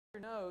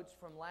notes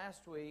from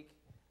last week,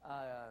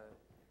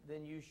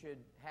 then you should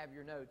have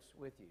your notes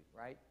with you,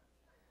 right?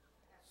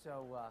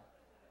 So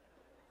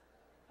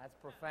that's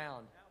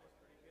profound. That was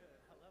pretty good.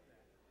 I love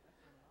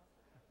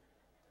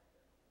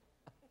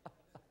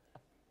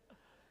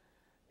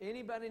that.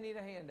 Anybody need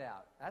a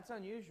handout? That's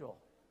unusual.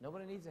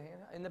 Nobody needs a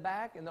handout? In the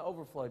back, in the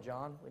overflow,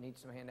 John, we need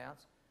some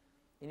handouts.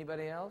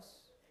 Anybody else?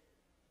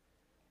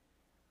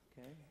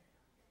 Okay.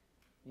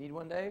 Need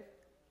one, Dave?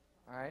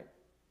 All right.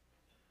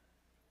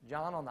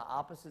 John, on the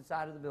opposite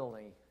side of the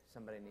building,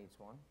 somebody needs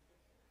one.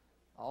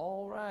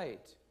 All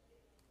right.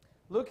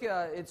 Look,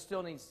 it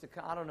still needs to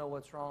come. I don't know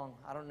what's wrong.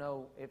 I don't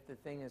know if the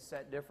thing is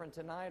set different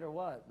tonight or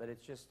what, but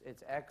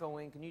it's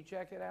echoing. Can you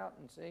check it out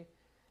and see?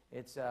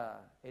 It's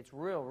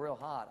real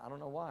hot. I don't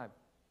know why.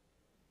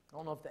 I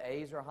don't know if the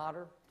A's are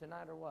hotter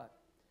tonight or what.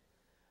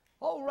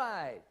 All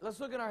right. Let's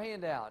look at our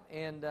handout.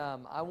 And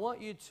I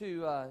want you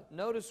to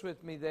notice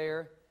with me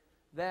there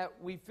that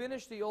we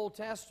finished the Old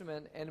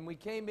Testament and we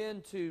came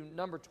into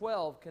number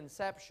 12,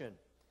 conception.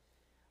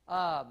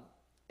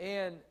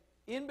 And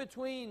in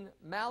between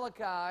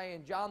Malachi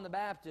and John the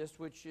Baptist,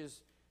 which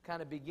is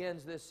kind of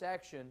begins this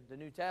section, the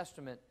New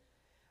Testament,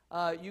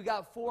 you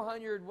got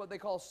 400 what they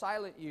call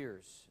silent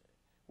years,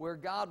 where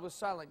God was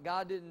silent.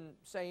 God didn't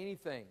say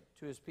anything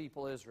to His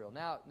people Israel.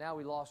 Now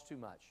we lost too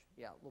much.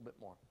 Yeah, a little bit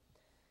more.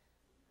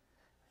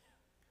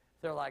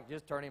 They're like,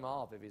 just turn Him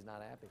off if He's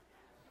not happy.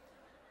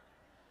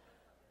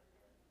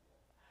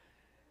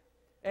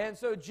 And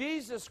so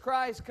Jesus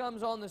Christ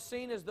comes on the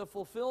scene as the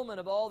fulfillment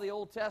of all the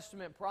Old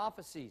Testament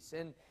prophecies.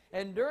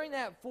 And during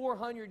that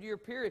 400-year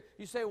period,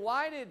 you say,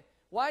 why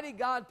did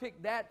God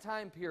pick that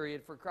time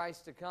period for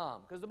Christ to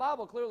come? Because the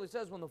Bible clearly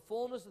says when the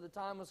fullness of the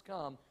time was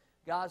come,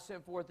 God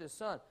sent forth His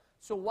Son.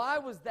 So why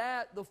was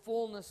that the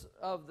fullness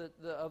of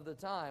the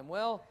time?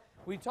 Well,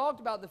 we talked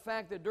about the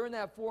fact that during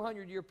that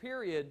 400-year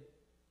period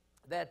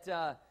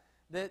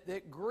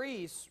that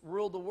Greece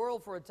ruled the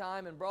world for a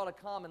time and brought a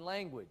common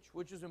language,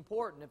 which is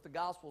important if the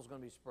gospel is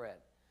going to be spread.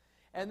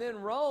 And then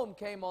Rome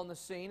came on the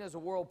scene as a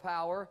world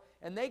power,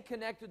 and they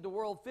connected the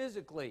world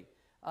physically.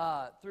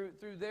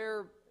 Through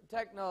their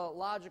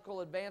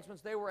technological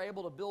advancements, they were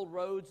able to build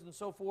roads and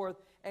so forth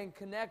and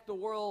connect the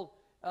world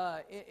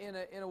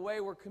in a way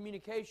where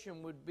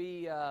communication would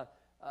be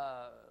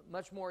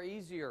much more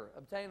easier,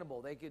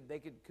 obtainable. They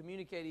could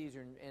communicate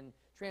easier, and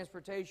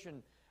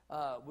transportation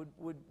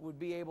would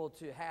be able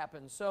to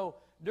happen. So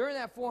during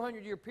that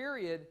 400-year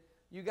period,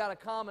 you got a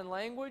common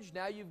language.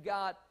 Now you've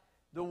got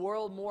the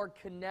world more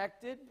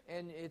connected,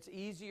 and it's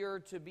easier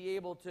to be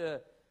able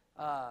to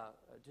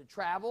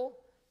travel.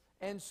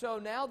 And so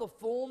now the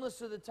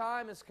fullness of the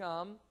time has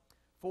come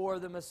for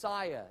the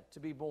Messiah to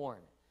be born.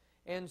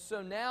 And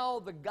so now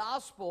the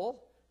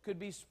gospel could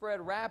be spread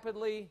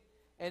rapidly,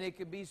 and it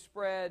could be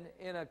spread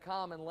in a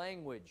common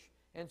language.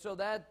 And so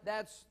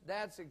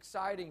that's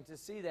exciting to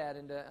see that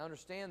and to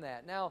understand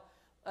that. Now,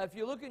 if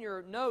you look in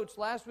your notes,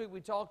 last week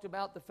we talked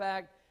about the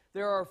fact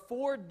there are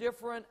 4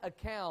 different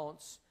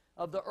accounts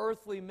of the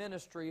earthly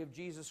ministry of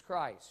Jesus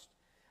Christ.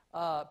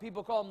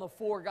 People call them the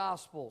 4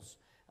 Gospels.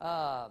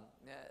 The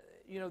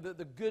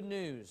good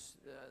news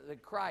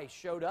that Christ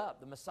showed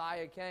up, the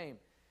Messiah came.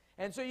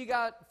 And so you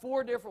got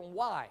 4 different,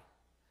 why?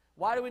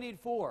 Why do we need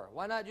 4?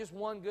 Why not just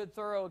one good,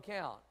 thorough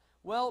account?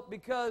 Well,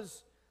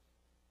 because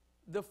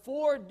the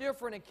 4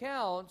 different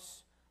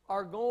accounts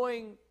are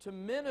going to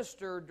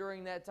minister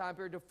during that time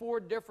period to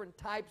 4 different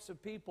types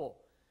of people.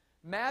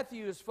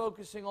 Matthew is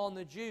focusing on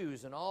the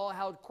Jews and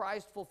how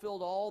Christ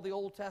fulfilled all the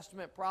Old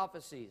Testament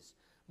prophecies.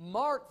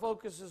 Mark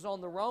focuses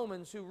on the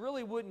Romans, who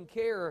really wouldn't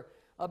care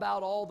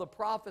about all the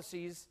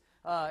prophecies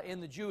in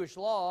the Jewish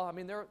law. I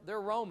mean,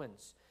 they're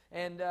Romans.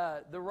 And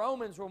the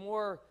Romans were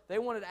more, they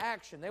wanted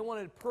action. They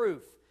wanted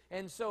proof.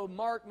 And so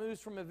Mark moves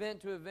from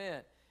event to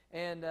event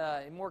and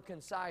more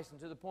concise and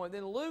to the point.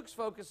 Then Luke's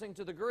focusing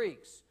to the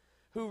Greeks,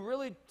 who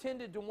really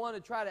tended to want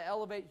to try to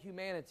elevate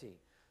humanity.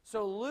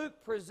 So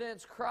Luke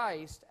presents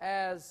Christ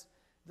as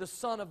the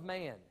Son of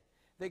Man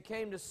that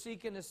came to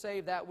seek and to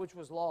save that which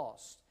was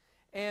lost.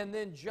 And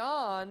then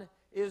John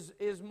is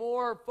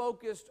more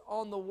focused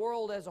on the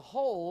world as a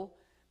whole.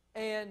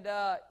 And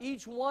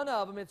each one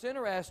of them, it's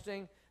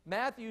interesting,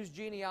 Matthew's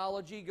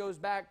genealogy goes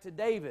back to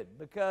David,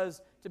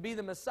 because to be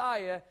the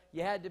Messiah,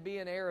 you had to be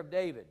an heir of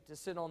David to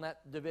sit on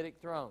that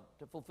Davidic throne,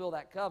 to fulfill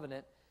that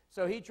covenant.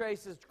 So he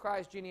traces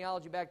Christ's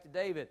genealogy back to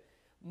David.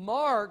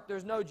 Mark,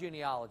 there's no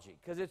genealogy,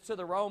 because it's to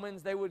the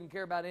Romans. They wouldn't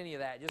care about any of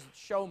that. Just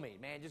show me,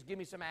 man. Just give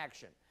me some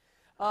action.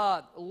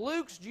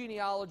 Luke's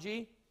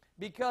genealogy,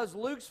 because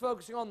Luke's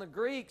focusing on the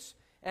Greeks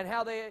and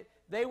how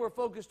they were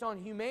focused on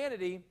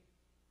humanity,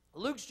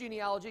 Luke's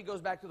genealogy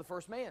goes back to the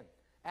first man,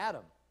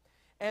 Adam.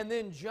 And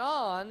then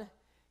John,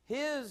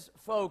 his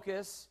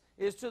focus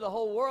is to the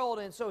whole world,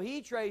 and so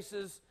he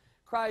traces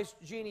Christ's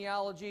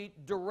genealogy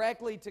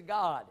directly to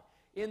God.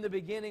 In the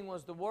beginning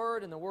was the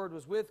Word, and the Word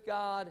was with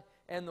God,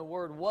 and the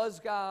Word was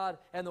God,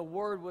 and the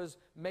Word was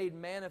made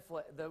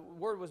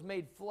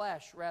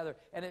flesh,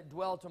 and it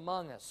dwelt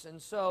among us.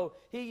 And so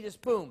he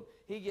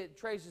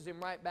traces him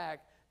right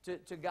back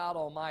to God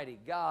Almighty,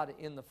 God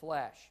in the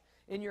flesh.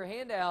 In your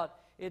handout,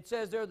 it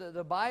says there that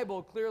the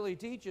Bible clearly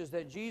teaches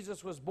that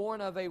Jesus was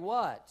born of a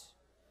what?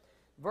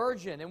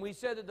 Virgin. And we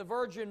said that the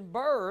virgin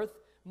birth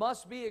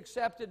must be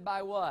accepted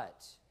by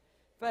what?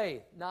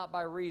 Faith, not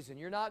by reason.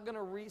 You're not going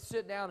to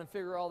sit down and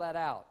figure all that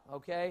out,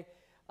 okay?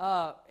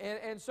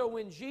 And so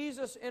when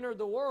Jesus entered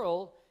the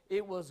world,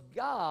 it was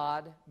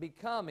God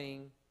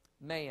becoming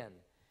man.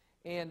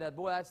 And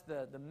boy, that's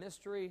the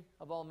mystery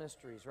of all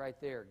mysteries right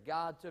there.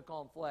 God took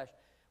on flesh.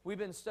 We've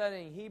been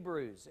studying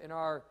Hebrews in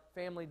our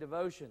family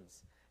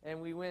devotions.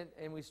 And we went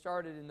and we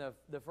started in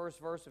the first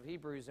verse of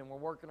Hebrews, and we're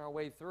working our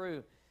way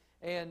through.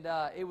 And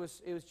it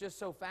was just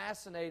so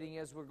fascinating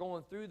as we're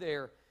going through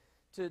there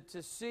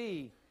to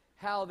see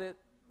how that,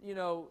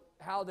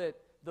 how that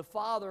the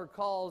Father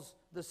calls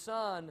the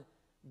Son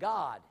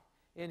God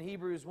in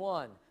Hebrews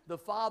 1. The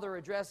Father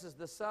addresses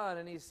the Son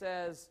and He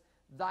says,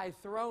 Thy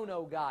throne,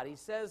 O God. He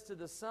says to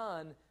the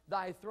Son,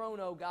 Thy throne,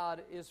 O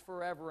God, is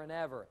forever and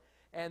ever.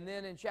 And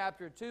then in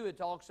chapter 2 it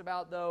talks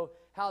about, though,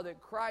 how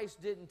that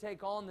Christ didn't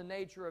take on the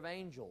nature of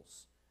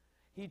angels.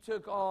 He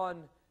took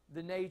on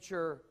the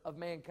nature of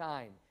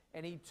mankind.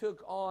 And He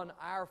took on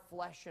our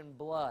flesh and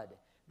blood,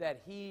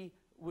 that He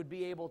would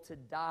be able to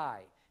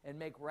die and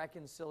make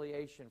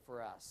reconciliation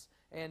for us.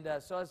 And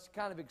so it's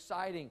kind of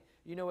exciting,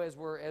 as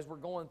we're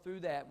going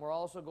through that. We're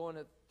also going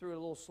through it a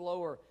little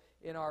slower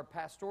in our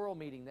pastoral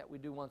meeting that we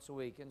do once a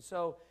week. And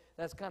so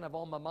that's kind of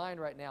on my mind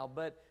right now.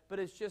 But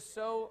it's just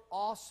so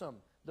awesome,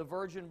 the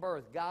virgin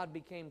birth. God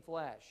became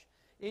flesh.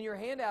 In your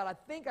handout, I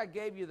think I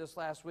gave you this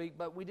last week,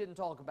 but we didn't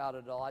talk about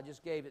it at all. I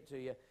just gave it to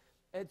you.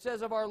 It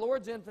says, of our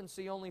Lord's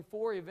infancy, only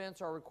 4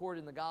 events are recorded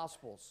in the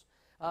Gospels.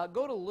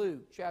 Go to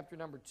Luke chapter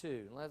number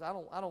 2.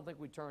 I don't think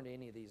we turned to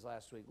any of these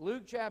last week.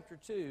 Luke chapter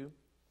 2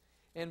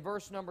 and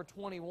verse number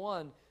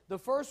 21. The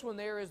first one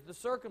there is the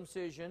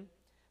circumcision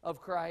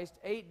of Christ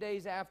 8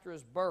 days after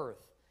His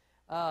birth.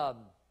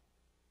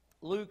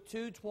 Luke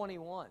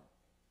 2:21.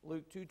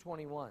 Luke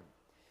 2:21.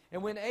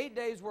 And when 8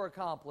 days were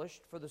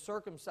accomplished for the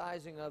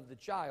circumcising of the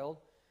child,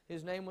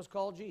 His name was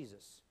called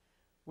Jesus,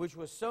 which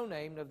was so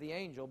named of the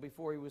angel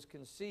before He was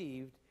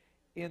conceived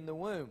in the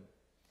womb.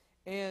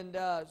 And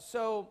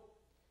so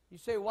you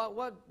say,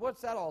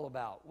 what's that all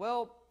about?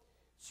 Well,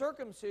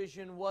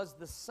 circumcision was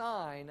the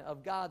sign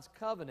of God's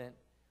covenant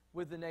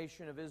with the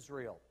nation of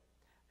Israel.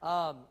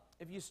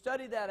 If you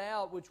study that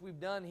out, which we've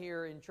done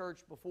here in church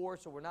before,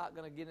 so we're not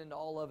going to get into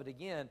all of it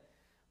again,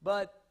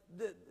 but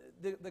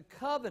the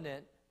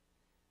covenant,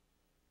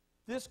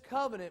 this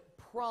covenant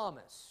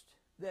promised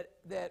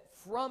that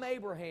from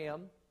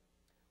Abraham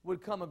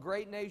would come a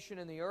great nation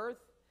in the earth.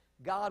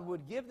 God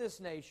would give this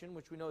nation,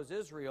 which we know is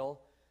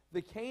Israel,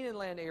 the Canaan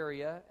land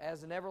area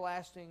as an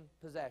everlasting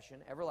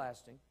possession,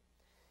 everlasting.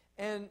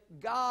 And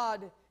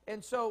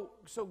so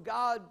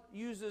God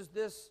uses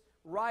this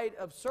rite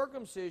of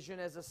circumcision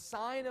as a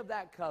sign of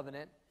that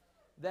covenant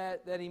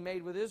that He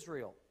made with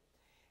Israel.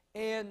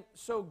 And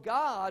so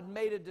God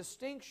made a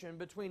distinction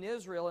between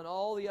Israel and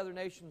all the other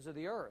nations of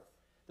the earth.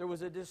 There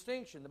was a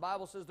distinction. The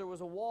Bible says there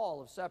was a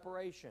wall of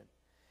separation.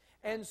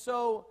 And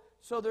so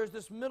there's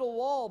this middle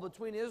wall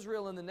between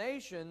Israel and the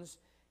nations,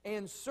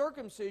 and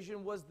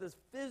circumcision was the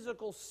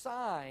physical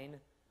sign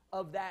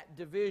of that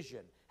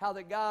division. How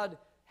that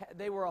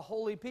they were a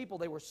holy people.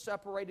 They were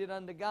separated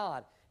unto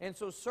God. And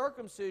so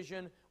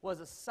circumcision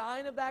was a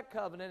sign of that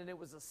covenant, and it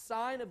was a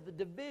sign of the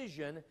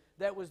division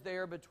that was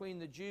there between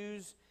the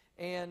Jews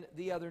and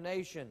the other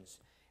nations.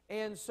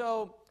 And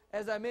so,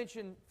 as I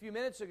mentioned a few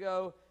minutes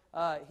ago,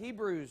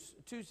 Hebrews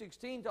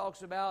 2:16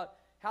 talks about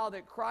how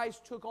that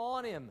Christ took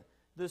on Him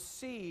the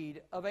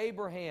seed of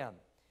Abraham.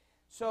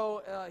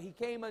 So He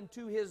came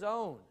unto His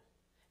own,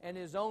 and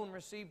His own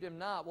received Him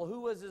not. Well,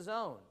 who was His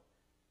own?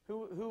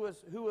 Who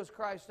was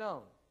Christ's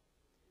own?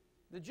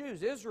 The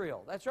Jews,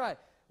 Israel. That's right.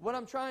 What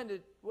I'm trying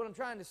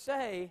to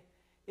say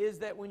is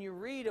that when you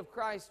read of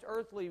Christ's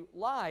earthly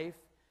life,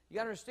 you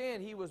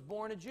understand He was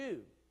born a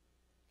Jew.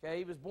 Okay,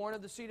 He was born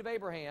of the seed of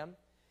Abraham.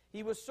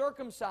 He was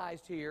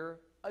circumcised here,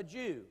 a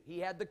Jew. He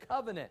had the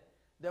covenant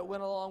that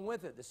went along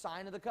with it, the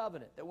sign of the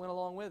covenant that went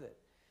along with it.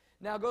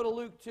 Now go to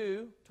Luke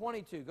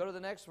 2:22. Go to the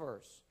next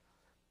verse,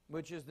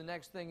 which is the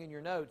next thing in your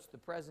notes, the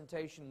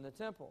presentation in the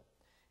temple.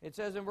 It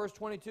says in verse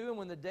 22, and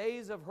when the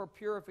days of her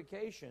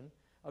purification,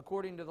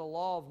 according to the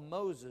law of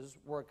Moses,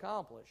 were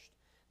accomplished,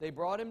 they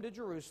brought Him to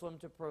Jerusalem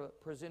to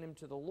present Him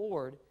to the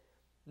Lord.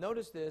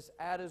 Notice this,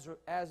 as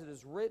it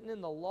is written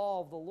in the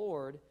law of the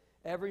Lord,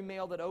 every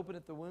male that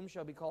openeth the womb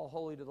shall be called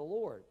holy to the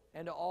Lord.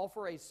 And to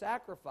offer a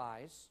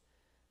sacrifice,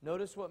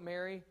 notice what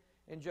Mary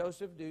and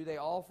Joseph do. They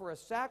offer a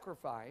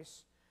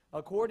sacrifice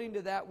according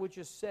to that which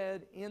is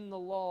said in the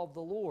law of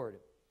the Lord,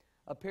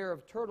 a pair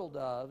of turtle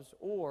doves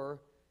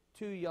or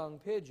 2 young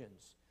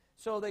pigeons.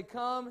 So they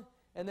come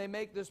and they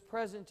make this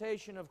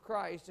presentation of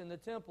Christ in the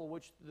temple,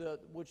 which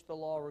the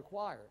law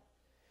required.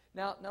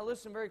 Now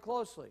listen very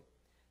closely.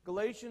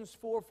 Galatians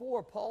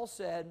 4:4, Paul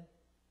said,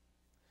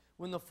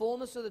 when the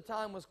fullness of the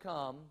time was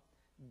come,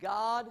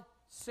 God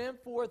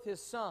sent forth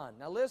His Son.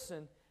 Now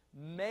listen,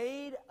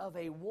 made of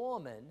a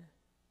woman,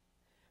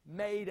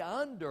 made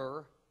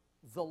under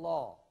the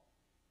law.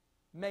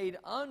 made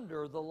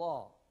under the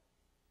law.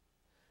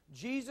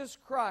 Jesus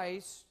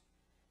Christ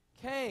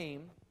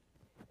came,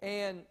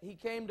 and He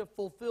came to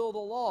fulfill the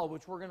law,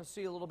 which we're going to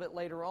see a little bit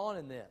later on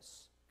in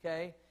this.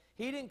 Okay?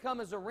 He didn't come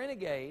as a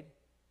renegade,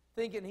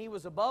 thinking He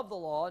was above the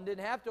law and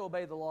didn't have to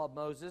obey the law of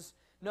Moses.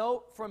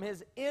 No, from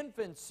His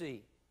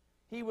infancy,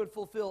 He would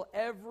fulfill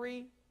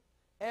every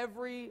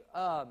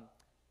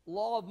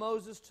law of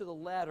Moses to the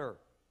letter.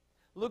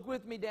 Look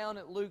with me down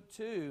at Luke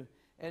 2,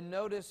 and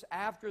notice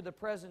after the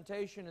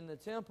presentation in the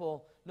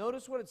temple,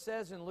 notice what it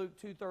says in Luke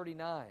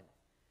 2:39.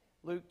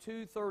 Luke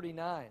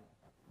 2:39.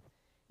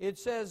 It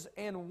says,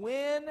 and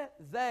when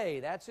they,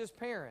 that's His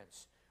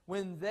parents,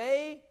 when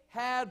they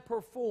had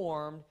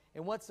performed,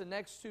 and what's the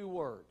next two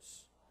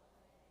words?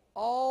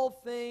 All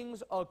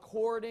things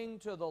according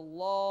to the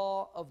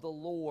law of the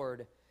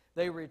Lord,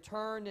 they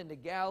returned into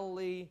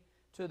Galilee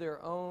to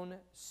their own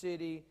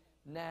city,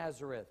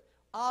 Nazareth.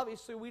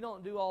 Obviously, we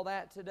don't do all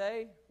that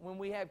today when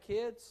we have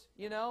kids,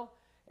 you know,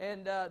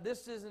 and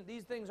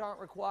these things aren't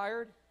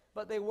required,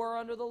 but they were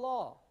under the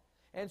law.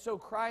 And so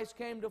Christ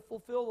came to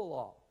fulfill the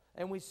law,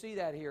 and we see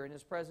that here in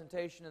His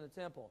presentation in the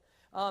temple.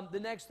 The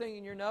next thing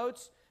in your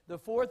notes, the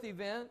fourth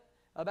event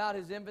about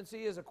His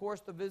infancy is, of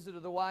course, the visit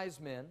of the wise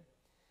men.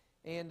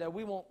 And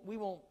we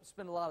won't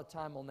spend a lot of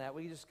time on that.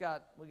 We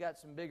got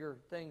some bigger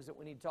things that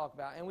we need to talk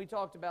about, and we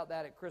talked about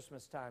that at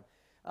Christmas time.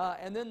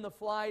 And then the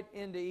flight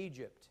into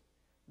Egypt,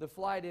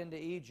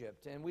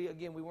 and we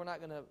were not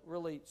going to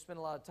really spend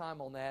a lot of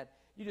time on that.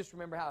 You just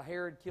remember how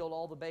Herod killed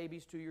all the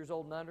babies 2 years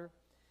old and under,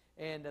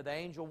 and the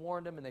angel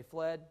warned them, and they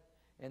fled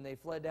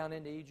down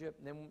into Egypt.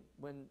 And then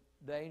when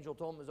the angel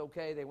told them it was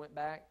okay, they went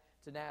back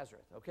to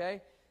Nazareth.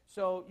 Okay.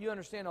 So you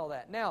understand all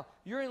that. Now,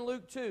 you're in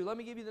Luke 2. Let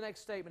me give you the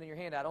next statement in your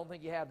handout. I don't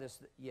think you have this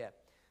yet.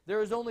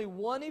 There is only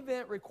one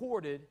event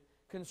recorded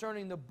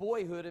concerning the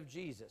boyhood of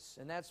Jesus,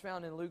 and that's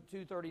found in Luke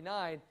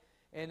 2:39,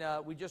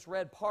 and we just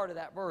read part of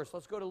that verse.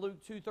 Let's go to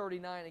Luke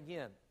 2:39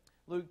 again.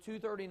 Luke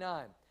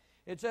 2:39.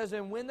 It says,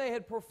 and when they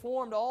had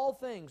performed all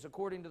things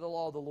according to the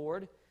law of the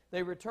Lord,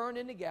 they returned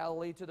into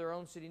Galilee to their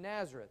own city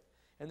Nazareth.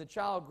 And the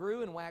child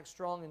grew and waxed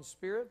strong in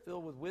spirit,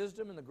 filled with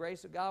wisdom, and the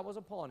grace of God was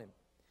upon him.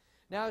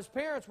 Now, his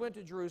parents went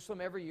to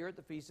Jerusalem every year at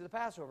the feast of the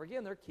Passover.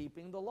 Again, they're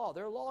keeping the law.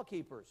 They're law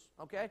keepers,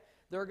 okay?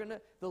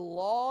 The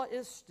law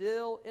is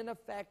still in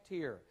effect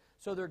here.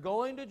 So they're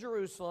going to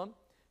Jerusalem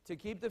to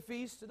keep the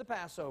feast of the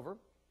Passover,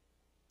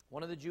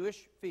 one of the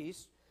Jewish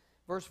feasts.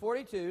 Verse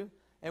 42,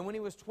 and when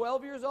he was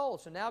 12 years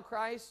old, so now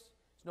Christ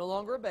is no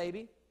longer a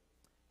baby,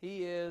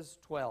 He is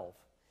 12.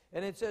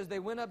 And it says they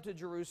went up to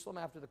Jerusalem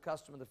after the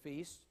custom of the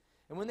feast.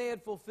 And when they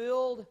had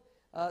fulfilled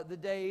the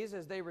days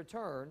as they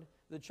returned,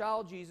 the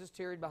child Jesus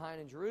tarried behind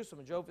in Jerusalem,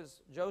 and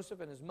Joseph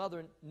and his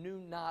mother knew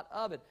not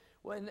of it.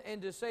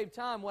 And to save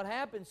time, what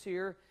happens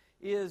here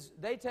is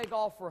they take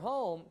off for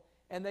home,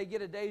 and they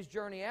get a day's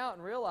journey out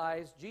and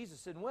realize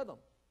Jesus isn't with them.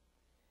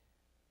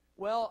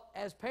 Well,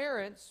 as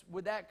parents,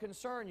 would that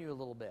concern you a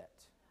little bit?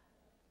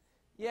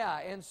 Yeah,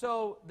 and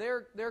so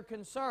they're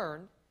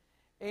concerned,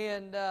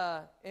 and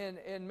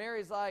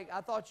Mary's like,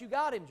 I thought you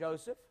got him,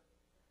 Joseph.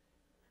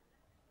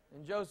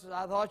 And Joseph,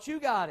 I thought you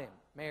got him,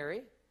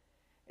 Mary.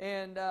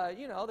 And,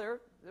 they're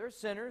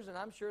sinners, and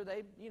I'm sure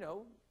they,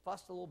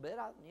 fussed a little bit.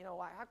 How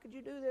could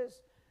you do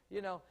this?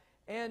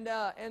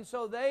 And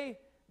so they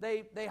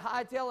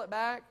hightail it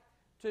back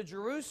to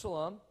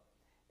Jerusalem,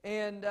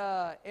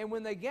 and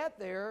when they get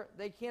there,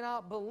 they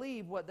cannot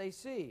believe what they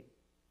see.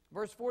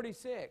 Verse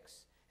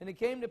 46, and it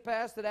came to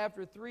pass that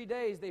after 3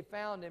 days they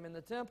found him in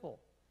the temple,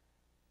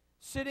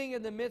 sitting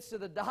in the midst of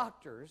the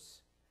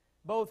doctors,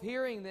 both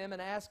hearing them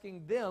and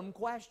asking them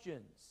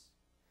questions.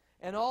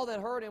 And all that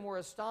heard him were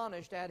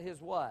astonished at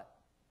his what?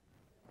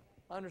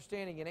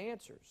 Understanding and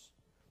answers.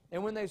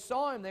 And when they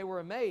saw him, they were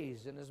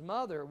amazed. And his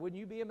mother, wouldn't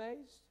you be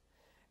amazed?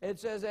 It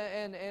says,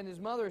 and his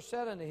mother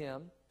said unto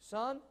him,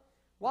 Son,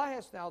 why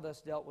hast thou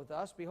thus dealt with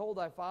us? Behold,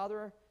 thy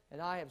father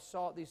and I have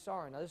sought thee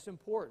sorry. Now this is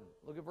important.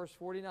 Look at verse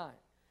 49.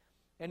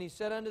 And he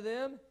said unto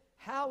them,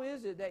 How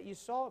is it that you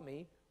sought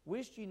me?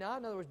 Wished ye not?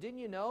 In other words, didn't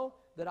you know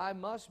that I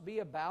must be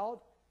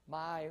about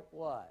my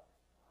what?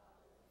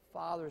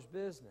 Father's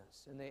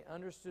business. And they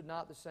understood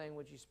not the saying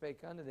which he spake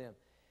unto them.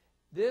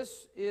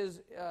 This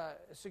is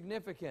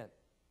significant.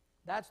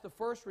 That's the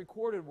first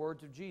recorded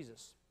words of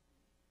Jesus.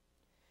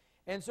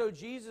 And so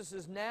Jesus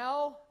is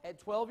now at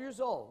 12 years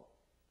old,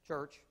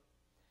 church.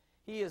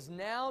 He is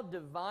now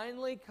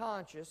divinely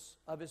conscious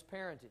of his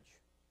parentage.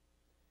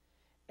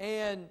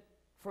 And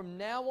from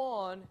now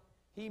on,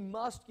 he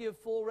must give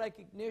full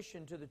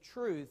recognition to the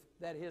truth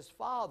that his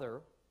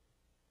Father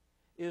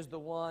is the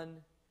one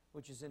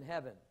which is in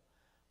heaven.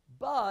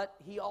 But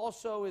he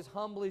also is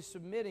humbly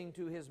submitting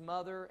to his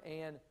mother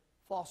and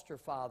foster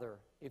father,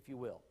 if you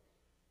will.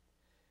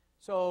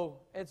 So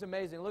it's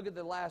amazing. Look at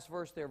the last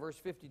verse there, verse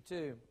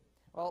 52.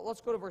 Well,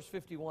 let's go to verse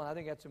 51. I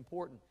think that's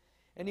important.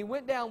 And he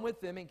went down with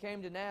them and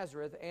came to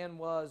Nazareth and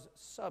was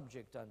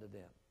subject unto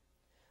them.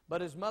 But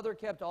his mother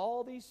kept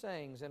all these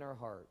sayings in her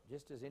heart,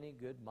 just as any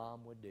good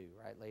mom would do,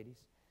 right, ladies?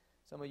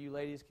 Some of you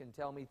ladies can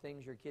tell me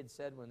things your kids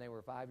said when they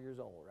were 5 years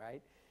old,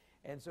 right?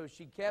 And so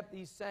she kept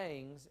these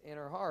sayings in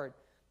her heart.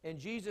 And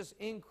Jesus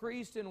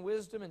increased in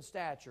wisdom and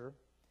stature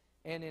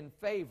and in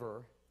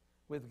favor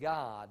with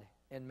God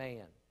and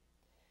man.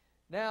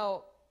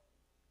 Now,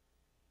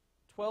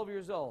 12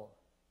 years old,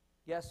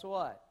 guess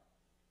what?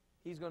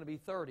 He's going to be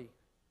 30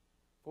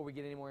 before we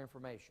get any more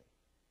information.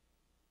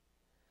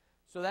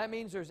 So that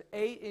means there's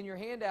 8 in your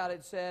handout.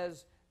 It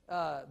says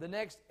the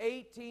next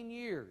 18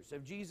 years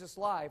of Jesus'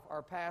 life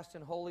are passed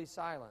in holy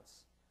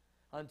silence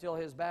until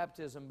his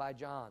baptism by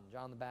John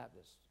the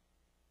Baptist.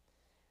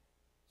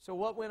 So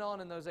what went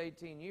on in those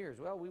 18 years?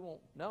 Well, we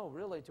won't know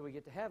really until we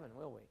get to heaven,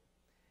 will we?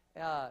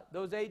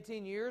 Those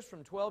 18 years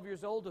from 12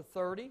 years old to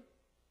 30,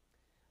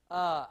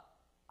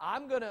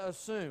 I'm going to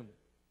assume,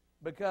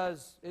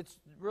 because it's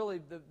really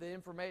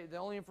the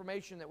only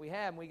information that we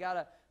have, and we got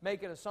to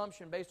make an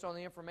assumption based on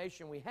the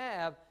information we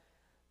have.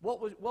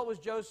 What was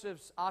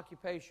Joseph's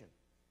occupation?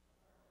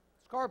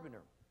 It's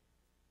carpenter.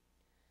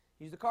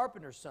 He's the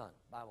carpenter's son,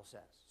 the Bible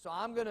says. So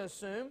I'm going to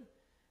assume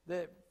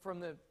that from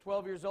the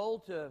 12 years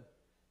old to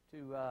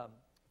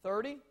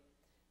 30,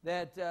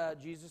 that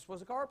Jesus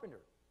was a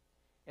carpenter,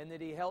 and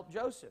that he helped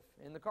Joseph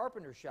in the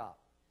carpenter shop,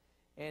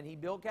 and he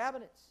built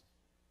cabinets,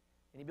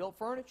 and he built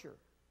furniture.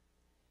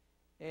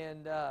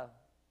 And I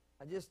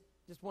just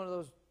one of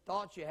those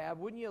thoughts you have.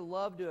 Wouldn't you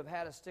love to have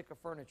had a stick of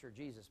furniture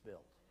Jesus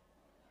built?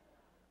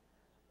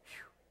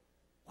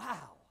 Whew.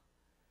 Wow.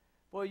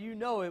 Boy, you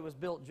know it was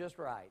built just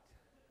right.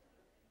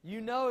 You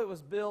know it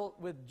was built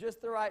with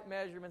just the right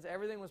measurements.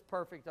 Everything was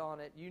perfect on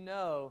it. You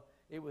know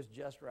it was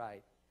just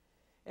right.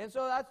 And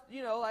so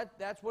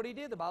that's what he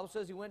did. The Bible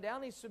says he went down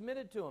and he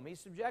submitted to him. He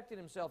subjected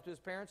himself to his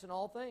parents in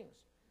all things.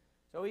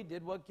 So he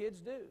did what kids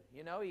do.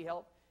 You know, he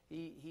helped.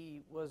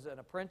 He was an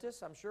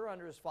apprentice, I'm sure,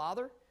 under his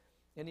father,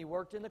 and he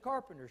worked in the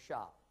carpenter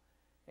shop.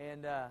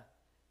 And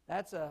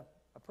that's a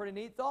pretty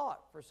neat thought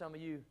for some of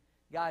you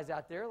guys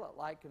out there that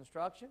like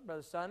construction.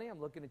 Brother Sonny,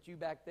 I'm looking at you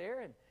back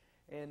there.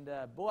 And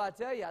boy, I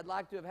tell you, I'd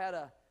like to have had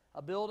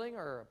a building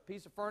or a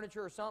piece of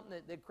furniture or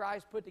something that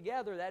Christ put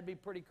together. That'd be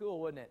pretty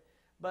cool, wouldn't it?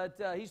 But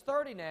he's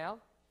 30 now,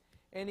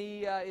 and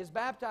he is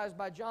baptized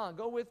by John.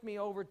 Go with me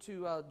over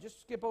to,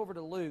 just skip over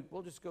to Luke.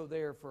 We'll just go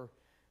there for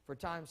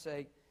time's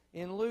sake.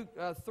 In Luke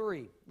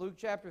 3, Luke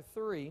chapter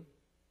 3,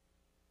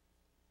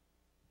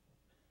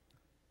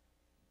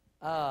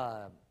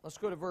 let's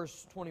go to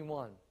verse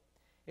 21.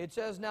 It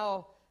says,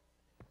 Now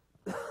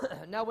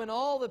when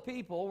all the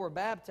people were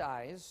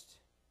baptized,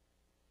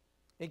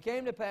 it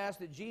came to pass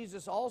that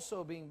Jesus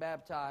also being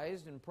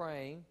baptized and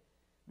praying,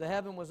 the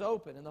heaven was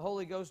open, and the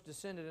Holy Ghost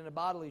descended in a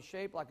bodily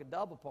shape like a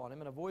dove upon him,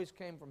 and a voice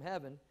came from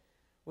heaven,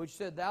 which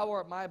said, Thou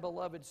art my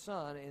beloved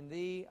Son, in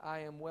thee I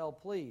am well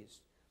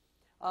pleased.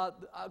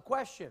 A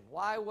question,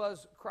 why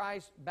was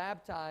Christ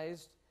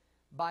baptized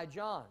by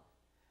John?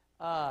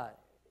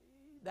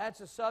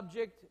 That's a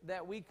subject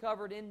that we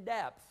covered in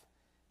depth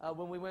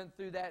when we went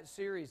through that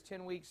series,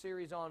 10-week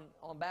series on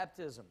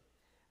baptism.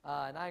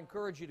 And I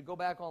encourage you to go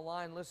back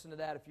online and listen to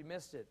that if you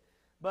missed it.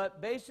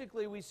 But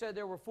basically we said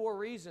there were 4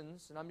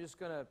 reasons, and I'm just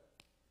going to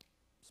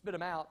spit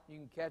them out. You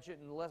can catch it,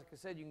 and like I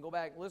said, you can go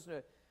back and listen to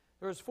it.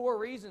 There's 4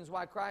 reasons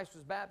why Christ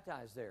was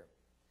baptized there.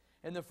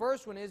 And the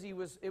first one is it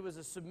was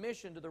a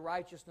submission to the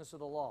righteousness of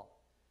the law.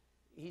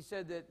 He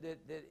said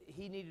that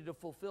he needed to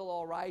fulfill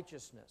all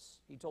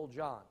righteousness, he told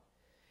John.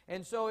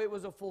 And so it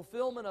was a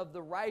fulfillment of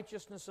the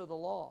righteousness of the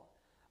law.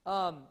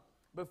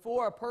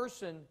 Before a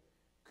person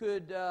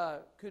could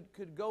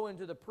go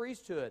into the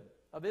priesthood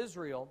of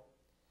Israel,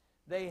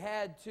 they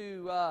had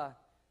to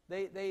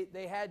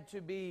they had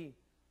to be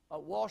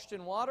washed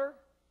in water,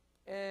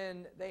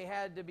 and they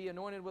had to be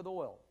anointed with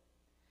oil.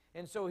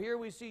 And so here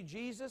we see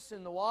Jesus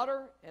in the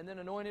water and then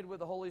anointed with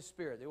the Holy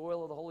Spirit, the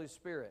oil of the Holy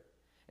Spirit.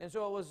 And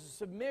so it was a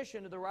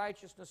submission to the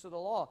righteousness of the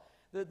law.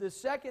 The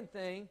second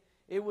thing,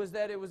 it was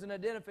that it was an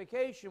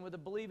identification with the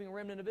believing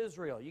remnant of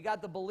Israel. You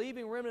got the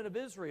believing remnant of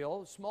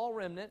Israel, small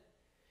remnant,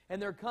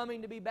 and they're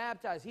coming to be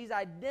baptized. He's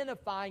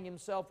identifying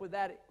himself with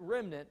that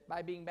remnant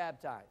by being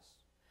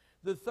baptized.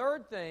 The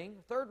third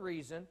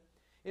reason,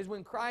 is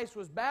when Christ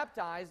was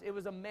baptized, it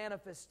was a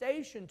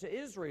manifestation to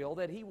Israel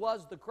that he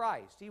was the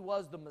Christ. He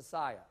was the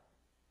Messiah.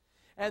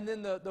 And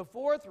then the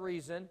fourth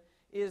reason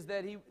is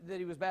that he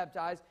was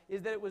baptized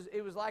is that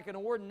it was like an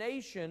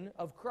ordination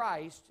of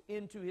Christ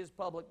into his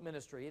public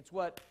ministry. It's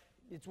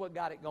what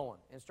got it going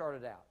and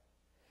started out.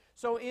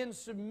 So in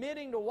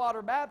submitting to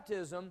water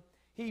baptism,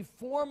 he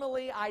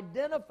formally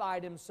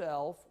identified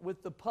himself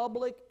with the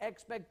public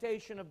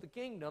expectation of the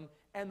kingdom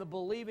and the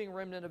believing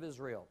remnant of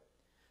Israel.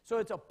 So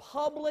it's a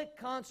public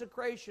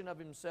consecration of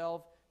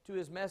himself to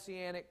his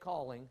messianic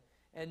calling.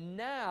 And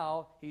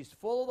now he's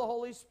full of the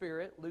Holy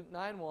Spirit, Luke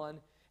 9:1,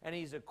 and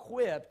he's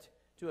equipped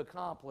to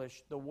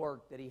accomplish the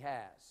work that he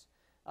has.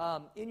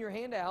 In your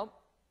handout,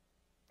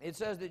 it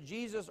says that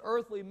Jesus'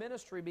 earthly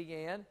ministry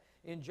began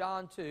in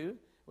John 2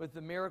 with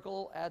the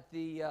miracle at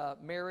the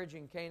marriage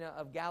in Cana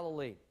of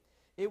Galilee.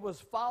 It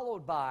was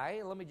followed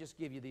by, let me just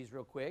give you these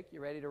real quick. You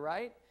ready to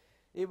write?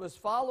 It was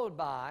followed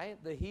by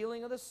the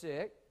healing of the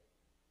sick,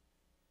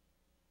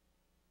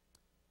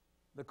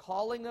 the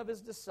calling of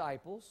his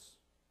disciples,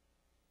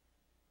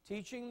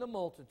 teaching the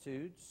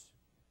multitudes,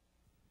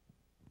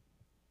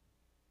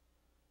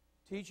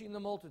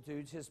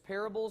 his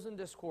parables and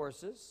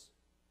discourses,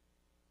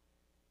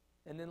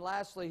 and then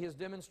lastly, his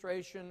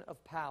demonstration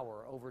of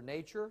power over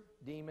nature,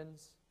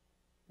 demons,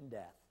 and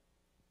death.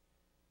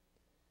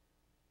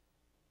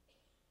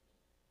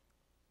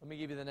 Let me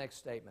give you the next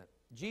statement.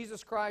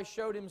 Jesus Christ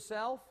showed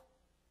himself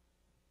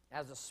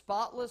as a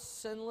spotless,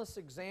 sinless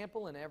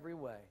example in every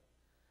way.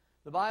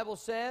 The Bible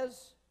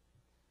says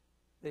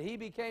that he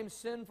became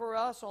sin for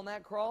us on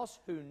that cross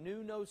who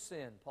knew no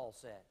sin, Paul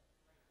said.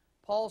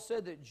 Paul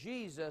said that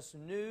Jesus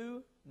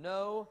knew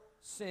no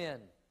sin.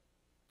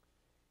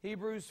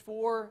 Hebrews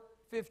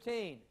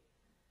 4:15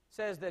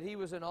 says that he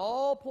was in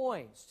all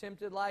points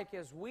tempted like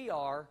as we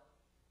are,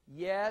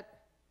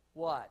 yet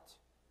what?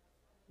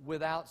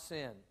 Without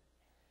sin.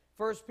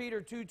 1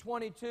 Peter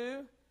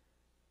 2:22,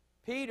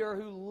 Peter,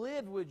 who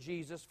lived with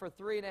Jesus for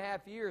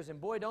 3.5 years, and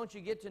boy, don't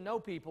you get to know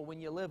people when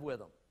you live with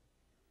them.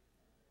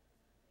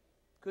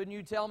 Couldn't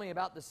you tell me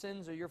about the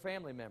sins of your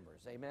family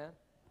members? Amen?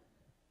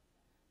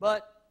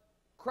 But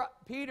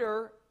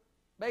Peter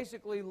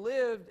basically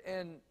lived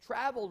and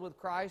traveled with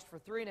Christ for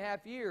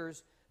 3.5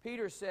 years.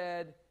 Peter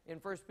said in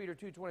 1 Peter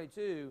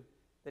 2:22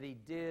 that he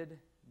did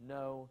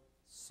no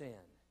sin.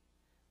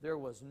 There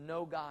was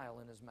no guile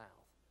in his mouth.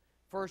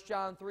 1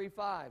 John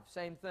 3:5,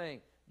 same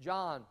thing.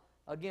 John,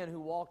 again, who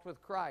walked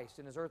with Christ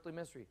in his earthly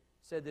ministry,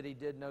 said that he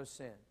did no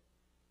sin.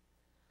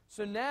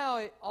 So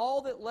now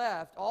all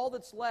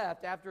that's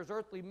left after his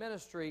earthly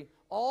ministry,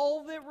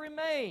 all that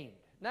remained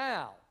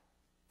now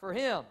for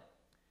him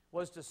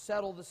was to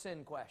settle the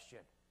sin question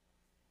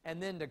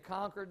and then to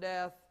conquer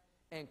death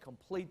and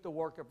complete the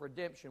work of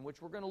redemption,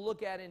 which we're going to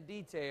look at in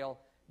detail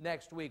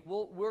next week.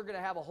 We're going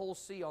to have a whole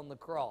C on the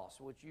cross,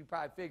 which you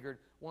probably figured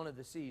one of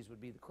the C's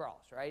would be the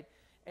cross, right?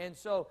 And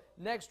so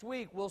next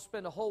week we'll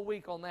spend a whole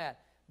week on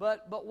that.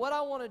 But what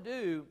I want to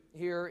do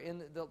here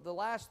in the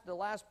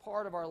last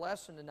part of our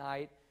lesson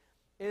tonight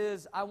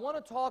is I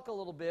want to talk a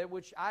little bit,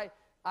 which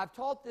I've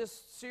taught this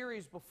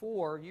series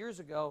before years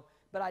ago,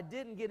 but I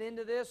didn't get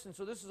into this, and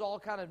so this is all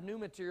kind of new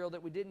material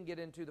that we didn't get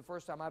into the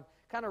first time. I've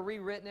kind of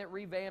rewritten it,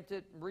 revamped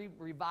it,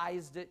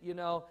 revised it, you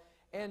know.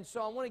 And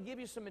so I want to give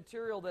you some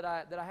material that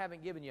I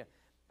haven't given you.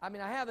 I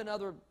mean, I have in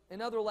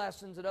other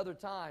lessons at other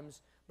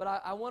times,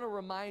 but I want to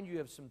remind you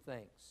of some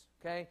things,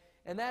 okay?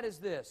 And that is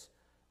this.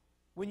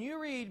 When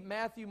you read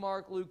Matthew,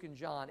 Mark, Luke, and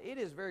John, it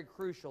is very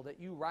crucial that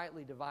you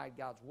rightly divide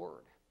God's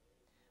Word,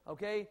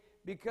 okay?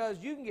 Because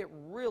you can get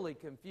really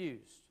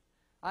confused.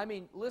 I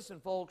mean, listen,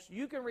 folks,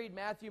 you can read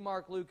Matthew,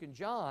 Mark, Luke, and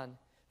John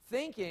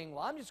thinking,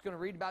 well, I'm just going to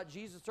read about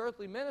Jesus'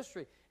 earthly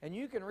ministry. And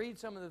you can read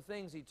some of the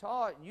things he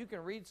taught, and you can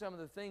read some of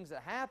the things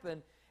that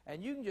happened,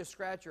 and you can just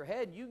scratch your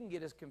head, and you can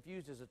get as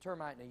confused as a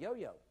termite in a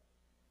yo-yo.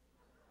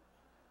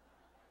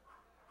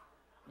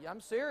 Yeah, I'm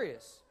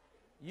serious.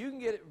 You can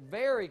get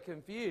very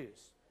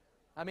confused.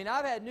 I mean,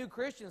 I've had new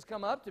Christians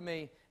come up to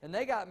me, and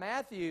they got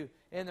Matthew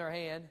in their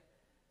hand.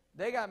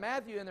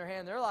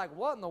 They're like,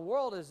 what in the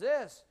world is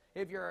this?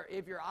 If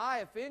your eye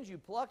offends you,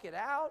 pluck it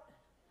out.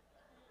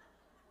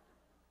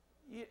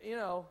 You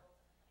know,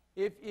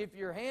 if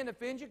your hand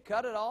offends you,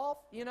 cut it off,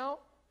 you know.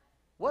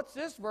 What's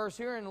this verse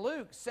here in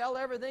Luke? Sell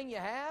everything you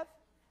have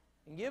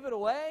and give it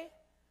away,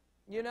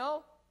 you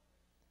know.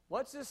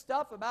 What's this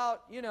stuff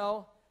about, you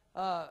know,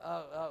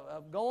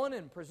 going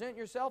and present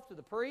yourself to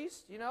the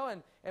priest, you know.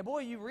 And boy,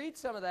 you read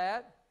some of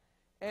that,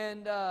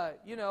 and,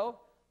 you know,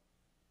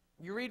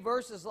 you read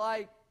verses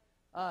like,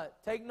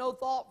 take no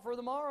thought for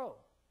the morrow.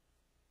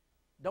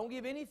 Don't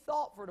give any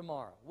thought for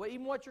tomorrow.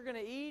 Even what you're going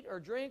to eat or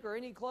drink or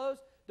any clothes,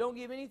 don't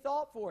give any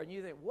thought for it. And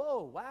you think,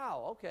 whoa,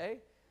 wow, okay.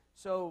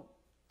 So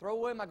throw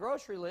away my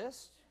grocery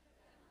list.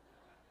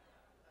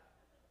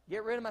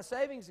 Get rid of my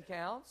savings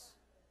accounts.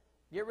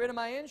 Get rid of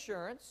my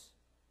insurance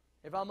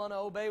if I'm going to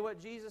obey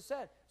what Jesus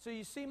said. So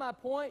you see my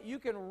point? You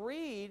can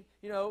read,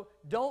 you know,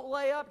 don't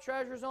lay up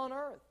treasures on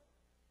earth.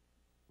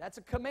 That's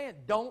a command.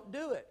 Don't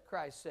do it,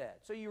 Christ said.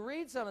 So you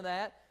read some of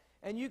that,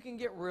 and you can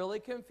get really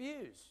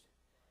confused.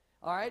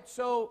 All right,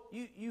 so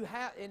you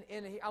have, and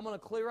I'm going to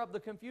clear up the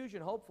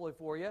confusion, hopefully,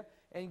 for you,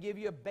 and give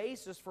you a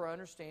basis for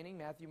understanding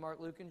Matthew, Mark,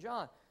 Luke, and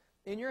John.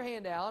 In your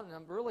handout,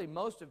 and really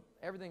most of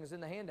everything is in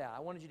the handout.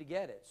 I wanted you to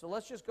get it. So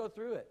let's just go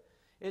through it.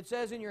 It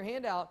says in your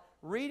handout,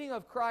 reading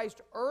of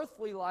Christ's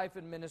earthly life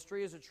and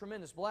ministry is a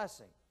tremendous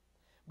blessing.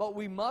 But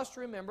we must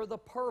remember the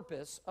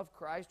purpose of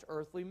Christ's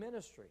earthly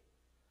ministry.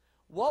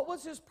 What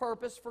was his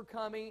purpose for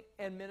coming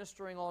and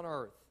ministering on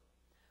earth?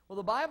 Well,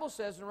 the Bible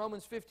says in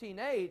Romans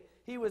 15:8,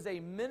 he was a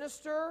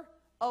minister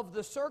of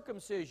the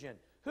circumcision.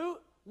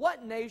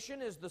 What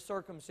nation is the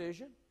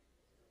circumcision?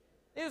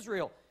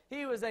 Israel.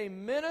 He was a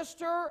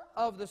minister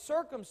of the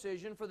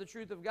circumcision for the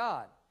truth of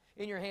God.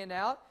 In your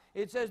handout,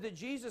 it says that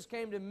Jesus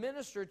came to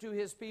minister to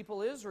his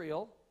people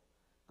Israel.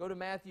 Go to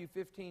Matthew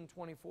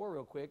 15:24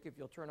 real quick, if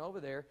you'll turn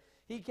over there.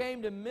 He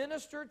came to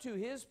minister to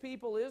his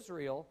people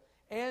Israel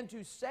and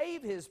to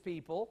save his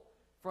people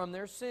from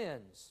their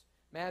sins.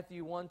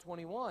 Matthew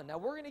 1:21. Now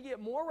we're going to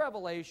get more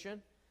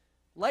revelation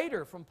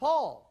later from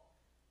Paul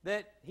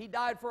that he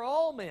died for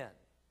all men.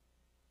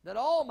 that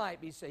all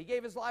might be saved. He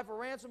gave his life a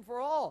ransom for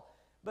all.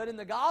 But in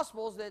the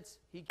Gospels,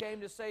 he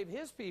came to save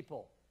his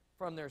people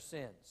from their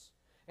sins.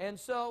 And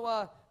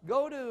so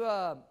go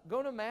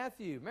to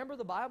Matthew. Remember,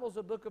 the Bible's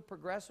a book of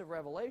progressive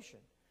revelation.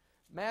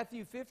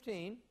 Matthew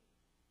 15,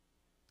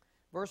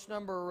 verse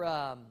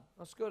number,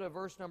 let's go to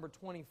verse number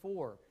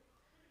 24.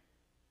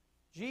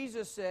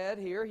 Jesus said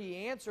here,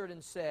 he answered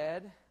and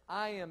said,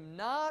 I am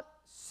not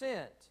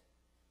sent.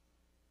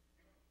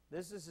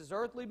 This is his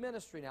earthly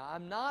ministry now.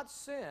 I'm not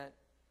sent,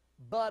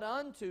 but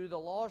unto the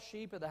lost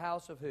sheep of the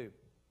house of who?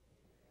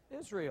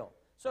 Israel.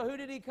 So who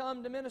did he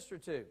come to minister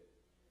to?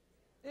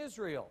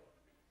 Israel.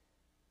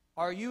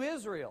 Are you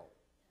Israel?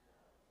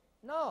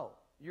 No,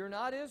 you're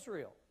not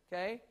Israel.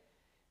 Okay?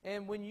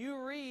 And when you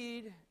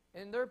read,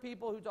 and there are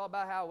people who talk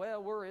about how,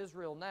 well, we're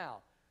Israel now.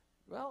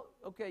 Well,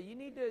 okay, you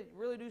need to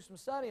really do some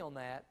study on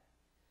that,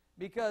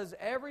 because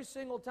every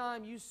single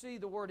time you see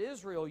the word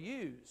Israel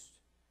used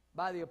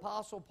by the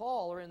Apostle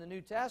Paul or in the New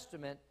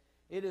Testament,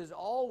 it is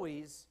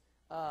always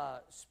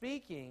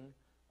speaking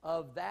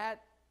of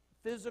that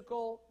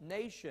physical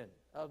nation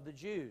of the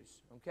Jews.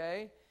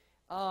 Okay?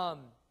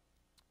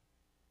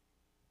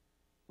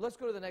 Let's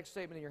go to the next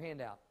statement in your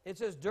handout. It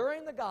says,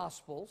 during the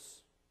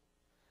Gospels,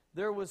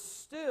 there was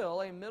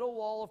still a middle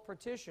wall of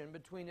partition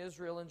between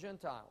Israel and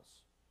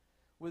Gentiles,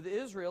 with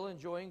Israel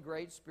enjoying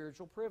great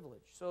spiritual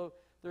privilege. So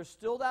there's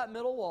still that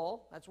middle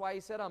wall. That's why he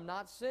said, I'm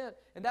not sent.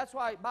 And that's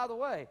why, by the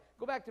way,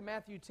 go back to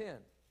Matthew 10.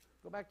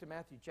 Go back to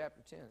Matthew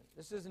chapter 10.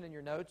 This isn't in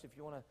your notes. If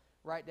you want to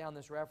write down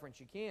this reference,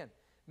 you can.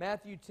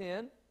 Matthew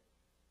 10,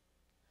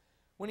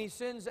 when he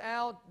sends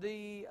out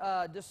the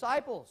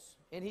disciples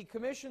and he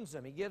commissions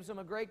them. He gives them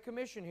a great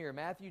commission here.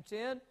 Matthew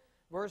 10,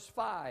 verse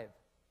 5.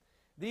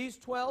 These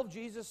 12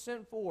 Jesus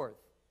sent forth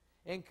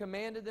and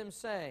commanded them,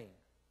 saying,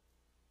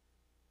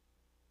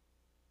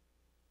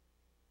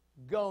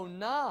 go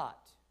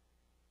not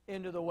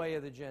into the way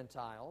of the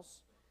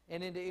Gentiles,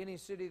 and into any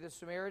city of the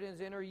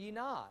Samaritans enter ye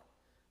not,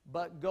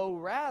 but go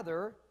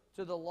rather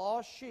to the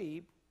lost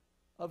sheep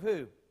of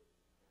who?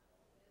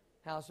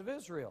 House of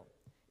Israel.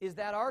 Is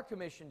that our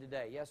commission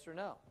today? Yes or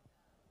no?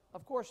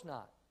 Of course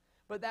not.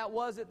 But that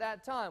was at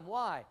that time.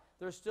 Why?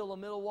 There's still a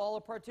middle wall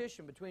of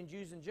partition between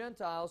Jews and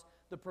Gentiles.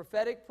 The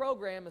prophetic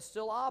program is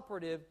still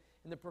operative,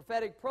 and the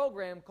prophetic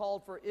program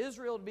called for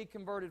Israel to be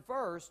converted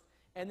first,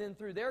 and then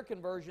through their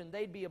conversion,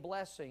 they'd be a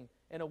blessing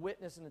and a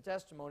witness and a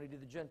testimony to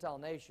the Gentile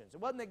nations. It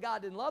wasn't that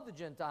God didn't love the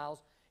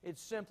Gentiles.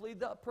 It's simply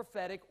the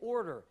prophetic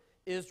order.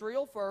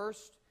 Israel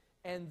first,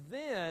 and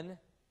then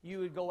you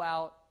would go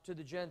out to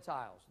the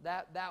Gentiles.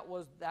 That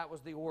was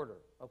the order,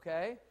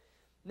 okay?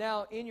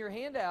 Now, in your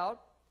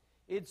handout,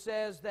 it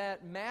says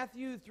that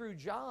Matthew through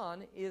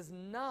John is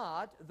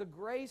not the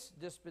grace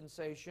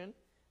dispensation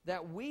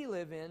that we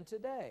live in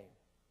today.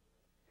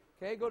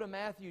 Okay, go to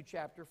Matthew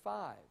chapter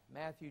 5.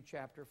 Matthew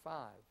chapter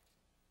 5.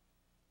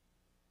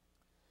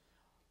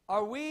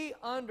 Are we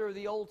under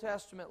the Old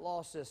Testament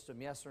law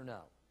system, yes or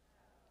no?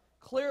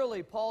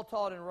 Clearly, Paul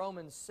taught in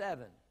Romans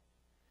 7.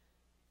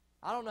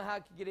 I don't know how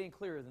it could get any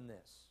clearer than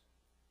this.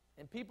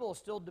 And people will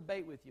still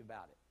debate with you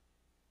about it.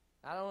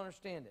 I don't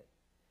understand it.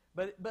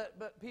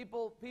 But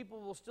people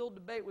will still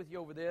debate with you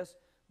over this.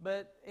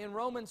 But in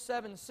Romans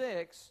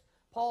 7:6,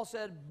 Paul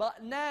said,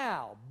 but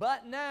now,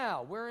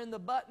 we're in the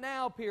but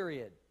now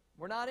period.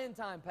 We're not in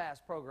time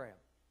past program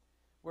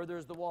where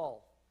there's the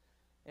wall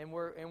and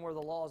where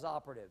the law is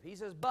operative. He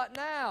says, but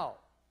now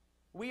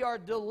we are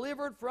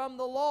delivered from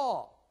the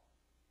law,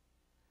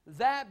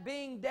 that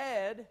being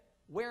dead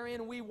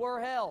wherein we were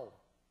held.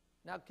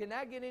 Now, can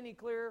that get any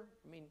clearer?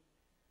 I mean,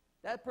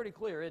 that's pretty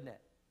clear, isn't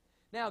it?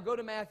 Now, go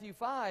to Matthew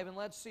 5, and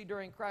let's see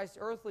during Christ's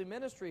earthly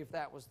ministry if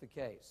that was the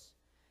case.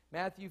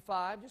 Matthew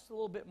 5, just a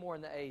little bit more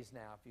in the A's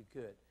now, if you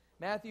could.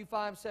 Matthew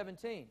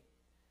 5:17.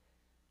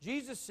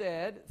 Jesus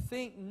said,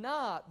 think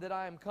not that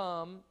I am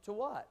come to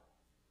what?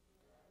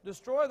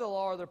 Destroy the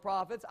law or the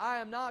prophets. I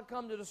am not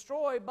come to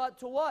destroy, but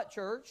to what,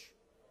 church?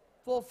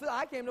 Fulfill.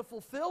 I came to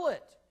fulfill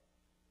it.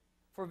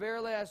 For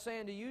verily I say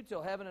unto you,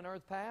 till heaven and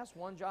earth pass,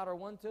 one jot or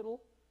one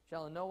tittle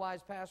shall in no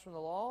wise pass from the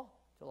law,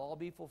 till all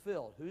be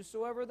fulfilled.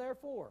 Whosoever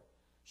therefore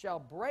shall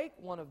break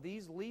one of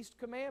these least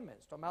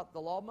commandments, talking about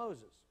the law of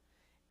Moses,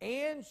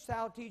 and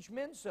shall teach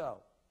men so,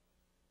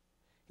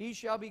 he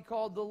shall be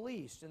called the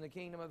least in the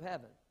kingdom of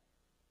heaven.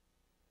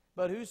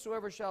 But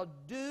whosoever shall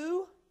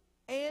do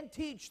and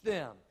teach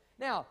them.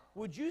 Now,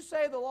 would you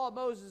say the law of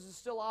Moses is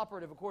still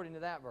operative according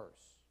to that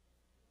verse?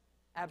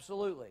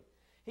 Absolutely.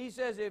 He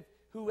says, if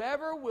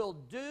whoever will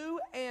do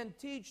and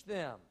teach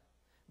them,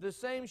 the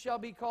same shall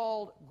be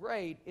called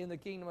great in the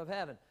kingdom of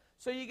heaven.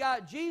 So you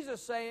got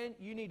Jesus saying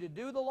you need to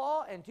do the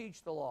law and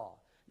teach the law.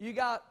 You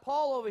got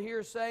Paul over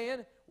here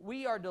saying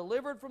we are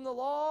delivered from the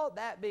law,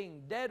 that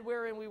being dead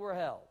wherein we were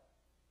held.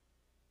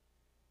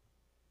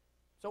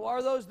 So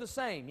are those the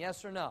same,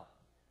 yes or no?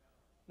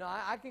 No,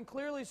 I can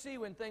clearly see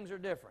when things are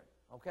different,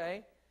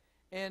 okay?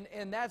 And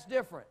that's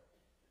different.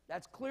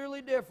 That's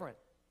clearly different.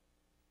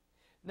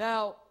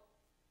 Now,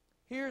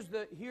 here's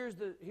the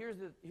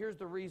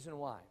reason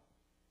why.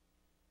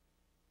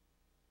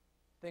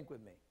 Think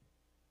with me.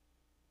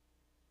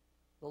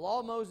 The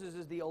law of Moses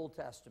is the Old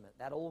Testament,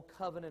 that old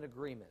covenant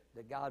agreement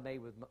that God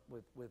made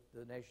with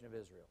the nation of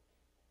Israel.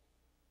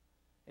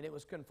 And it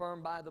was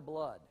confirmed by the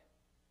blood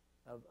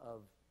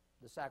of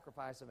the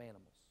sacrifice of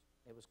animals.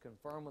 It was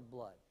confirmed with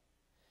blood.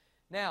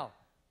 Now,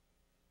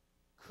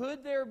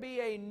 could there be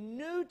a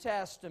New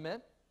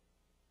Testament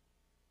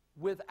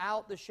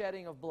without the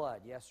shedding of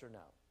blood? Yes or no?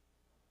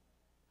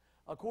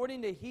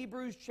 According to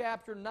Hebrews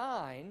chapter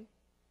 9,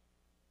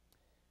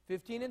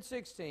 15 and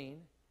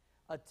 16,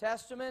 a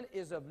testament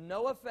is of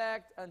no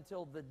effect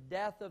until the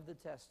death of the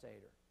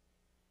testator.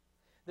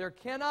 There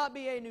cannot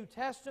be a New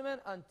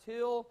Testament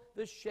until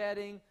the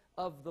shedding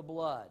of the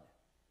blood.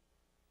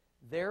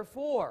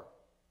 Therefore,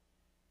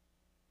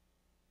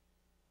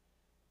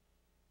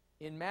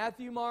 in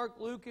Matthew, Mark,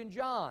 Luke, and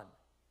John,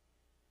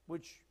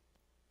 which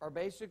are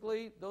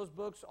basically, those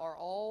books are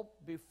all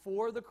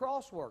before the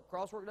crosswork.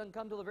 Crosswork doesn't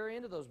come till the very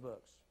end of those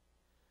books.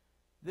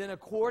 Then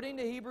according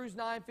to Hebrews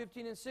 9,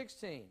 15, and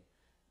 16,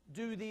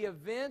 do the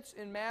events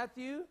in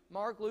Matthew,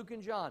 Mark, Luke,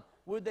 and John,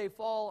 would they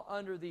fall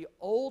under the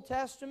Old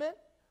Testament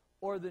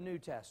or the New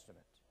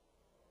Testament?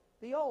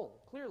 The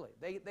Old, clearly.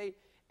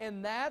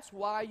 And that's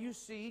why you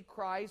see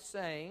Christ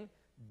saying,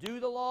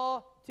 do the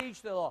law,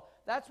 teach the law.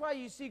 That's why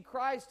you see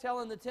Christ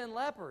telling the 10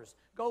 lepers,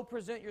 go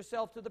present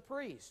yourself to the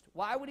priest.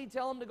 Why would he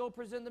tell them to go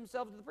present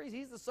themselves to the priest?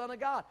 He's the Son of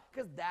God.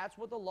 Because that's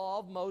what the law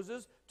of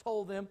Moses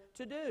told them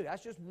to do.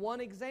 That's just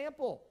one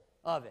example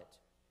of it.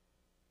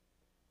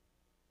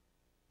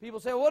 People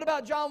say, well, what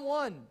about John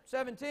 1,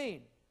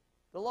 17?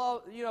 The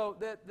law,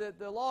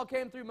 the law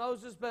came through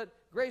Moses, but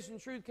grace and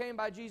truth came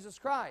by Jesus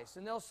Christ.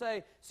 And they'll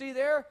say, see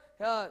there,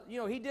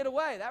 he did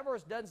away. That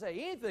verse doesn't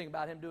say anything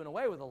about him doing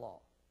away with the law.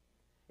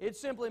 It's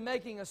simply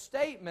making a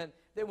statement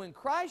that when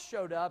Christ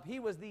showed up, he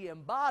was the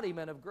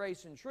embodiment of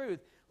grace and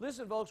truth.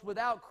 Listen, folks,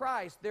 without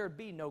Christ, there'd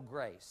be no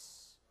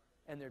grace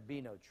and there'd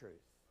be no truth.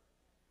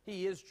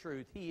 He is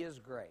truth. He is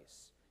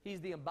grace.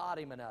 He's the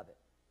embodiment of it.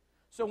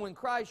 So when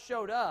Christ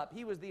showed up,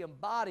 he was the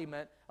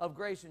embodiment of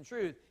grace and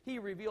truth. He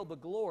revealed the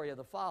glory of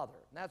the Father.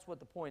 And that's what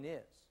the point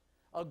is.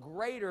 A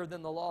greater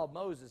than the law of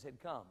Moses had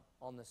come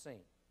on the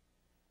scene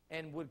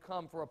and would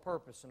come for a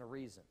purpose and a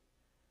reason.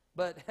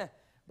 But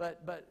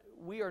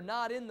we are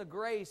not in the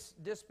grace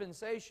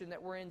dispensation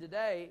that we're in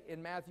today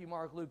in Matthew,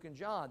 Mark, Luke, and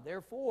John.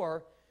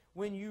 Therefore,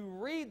 when you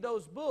read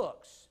those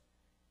books,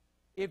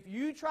 if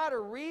you try to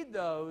read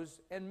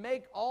those and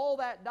make all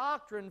that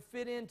doctrine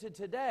fit into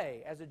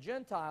today as a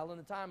Gentile in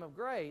the time of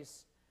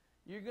grace,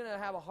 you're going to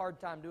have a hard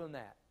time doing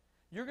that.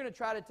 You're going to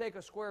try to take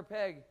a square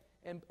peg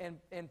and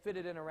fit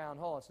it in a round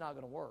hole. It's not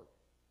going to work.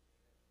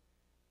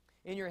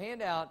 In your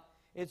handout,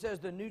 it says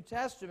the New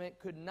Testament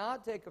could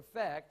not take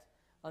effect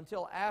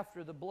until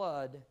after the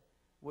blood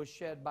was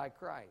shed by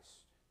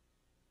Christ.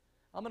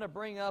 I'm going to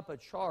bring up a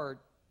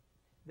chart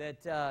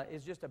that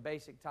is just a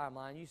basic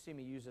timeline. You see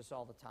me use this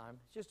all the time.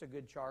 It's just a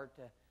good chart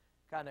to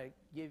kind of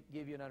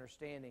give you an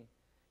understanding.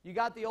 You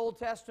got the Old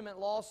Testament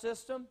law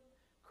system.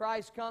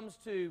 Christ comes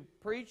to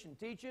preach and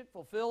teach it,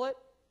 fulfill it.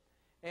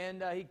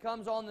 And he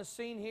comes on the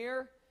scene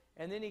here,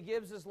 and then he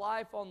gives his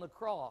life on the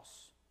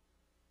cross.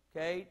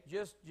 Okay,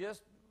 just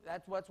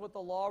that's what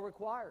the law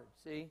required.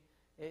 See,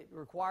 it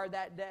required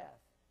that death,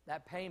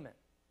 that payment.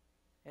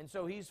 And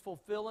so he's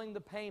fulfilling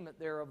the payment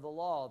there of the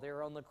law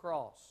there on the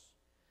cross.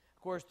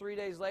 Of course, 3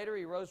 days later,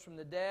 he rose from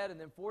the dead, and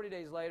then 40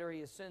 days later,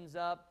 he ascends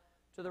up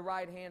to the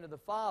right hand of the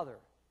Father.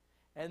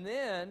 And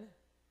then,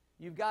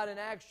 you've got in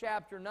Acts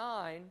chapter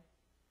 9,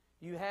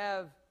 you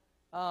have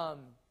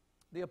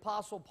the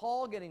Apostle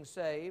Paul getting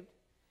saved,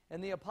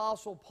 and the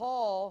Apostle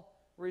Paul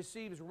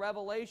receives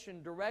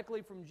revelation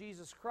directly from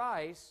Jesus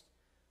Christ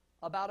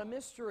about a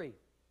mystery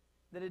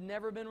that had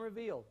never been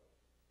revealed.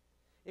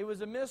 It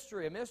was a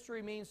mystery. A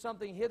mystery means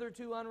something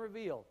hitherto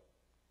unrevealed.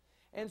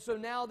 And so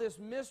now this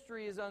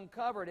mystery is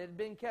uncovered. It had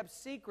been kept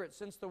secret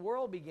since the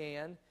world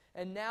began,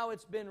 and now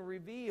it's been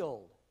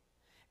revealed.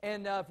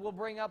 And if we'll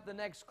bring up the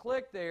next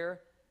click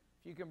there,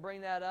 if you can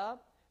bring that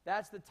up,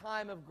 that's the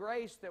time of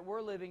grace that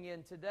we're living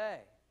in today.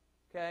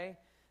 Okay?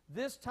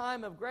 This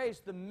time of grace,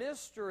 the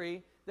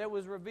mystery that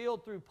was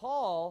revealed through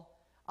Paul,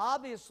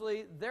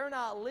 obviously they're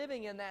not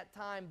living in that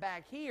time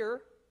back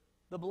here.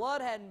 The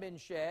blood hadn't been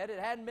shed. It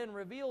hadn't been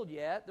revealed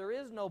yet. There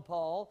is no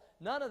Paul,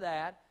 none of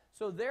that.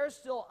 So they're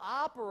still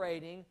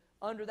operating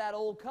under that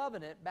old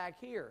covenant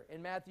back here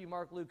in Matthew,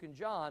 Mark, Luke, and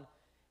John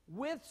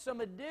with some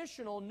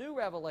additional new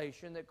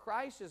revelation that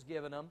Christ has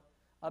given them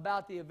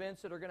about the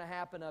events that are going to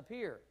happen up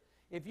here.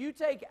 If you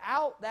take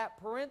out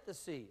that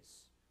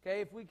parentheses,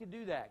 okay, if we could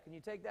do that. Can you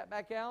take that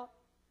back out?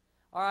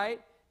 All right.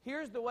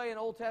 Here's the way an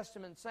Old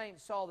Testament saint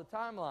saw the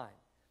timeline.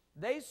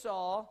 They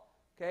saw,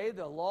 okay,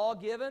 the law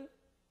given.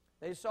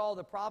 They saw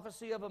the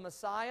prophecy of a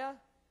Messiah.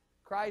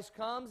 Christ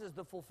comes as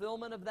the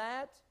fulfillment of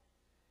that.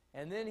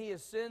 And then he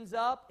ascends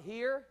up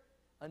here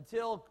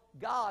until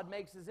God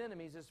makes his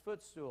enemies his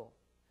footstool.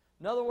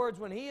 In other words,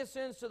 when he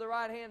ascends to the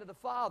right hand of the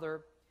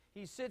Father,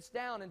 he sits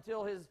down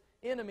until his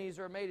enemies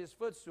are made his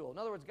footstool. In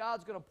other words,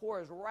 God's going to pour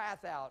his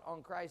wrath out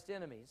on Christ's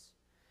enemies.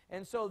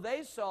 And so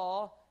they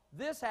saw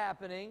this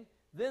happening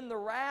then the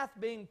wrath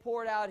being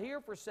poured out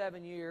here for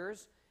 7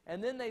 years,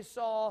 and then they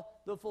saw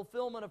the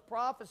fulfillment of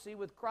prophecy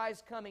with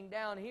Christ coming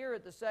down here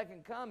at the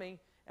second coming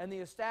and the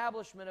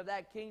establishment of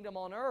that kingdom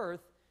on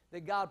earth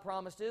that God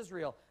promised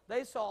Israel.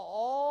 They saw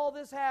all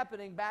this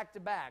happening back to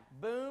back.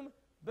 Boom,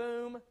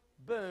 boom,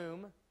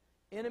 boom.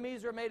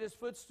 Enemies are made his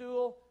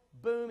footstool.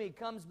 Boom, he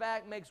comes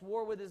back, makes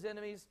war with his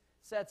enemies,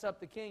 sets up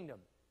the kingdom.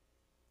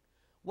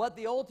 What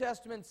the Old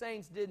Testament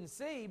saints didn't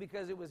see,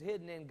 because it was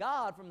hidden in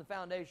God from the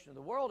foundation of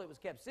the world, it was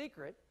kept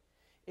secret,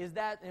 is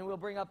that, and we'll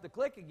bring up the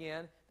click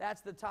again,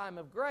 that's the time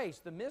of grace,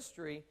 the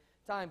mystery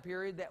time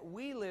period that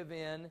we live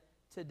in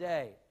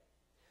today.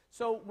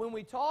 So when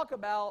we talk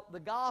about the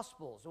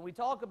Gospels, when we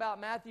talk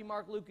about Matthew,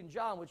 Mark, Luke, and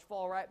John, which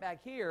fall right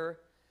back here,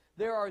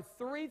 there are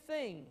three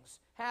things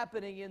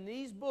happening in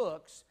these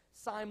books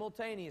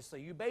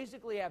simultaneously. You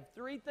basically have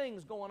three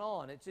things going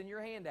on. It's in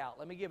your handout.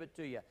 Let me give it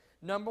to you.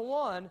 Number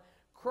one,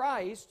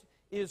 Christ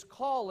is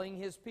calling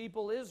his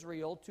people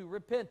Israel to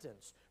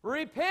repentance.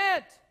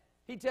 Repent,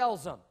 he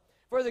tells them,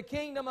 for the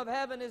kingdom of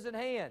heaven is at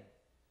hand.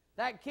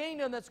 That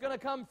kingdom that's going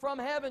to come from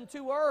heaven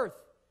to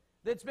earth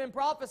that's been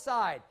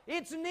prophesied.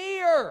 It's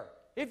near,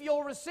 if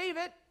you'll receive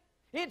it.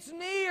 It's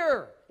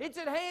near. It's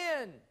at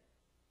hand.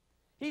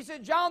 He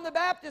said, John the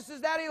Baptist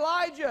is that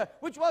Elijah,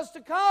 which was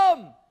to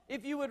come,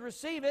 if you would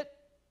receive it.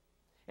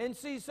 And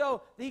see,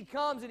 so he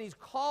comes and he's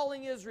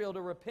calling Israel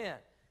to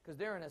repent, because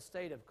they're in a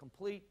state of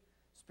complete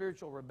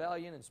spiritual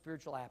rebellion and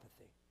spiritual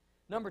apathy.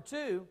 Number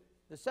two,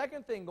 the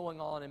second thing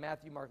going on in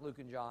Matthew, Mark, Luke,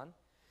 and John,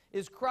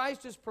 is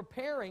Christ is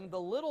preparing the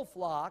little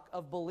flock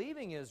of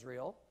believing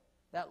Israel,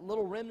 that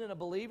little remnant of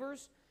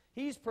believers,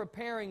 he's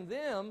preparing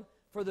them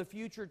for the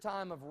future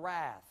time of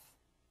wrath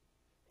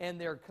and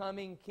their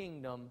coming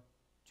kingdom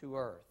to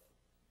earth.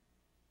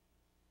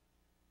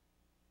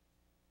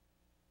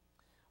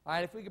 All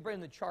right, if we could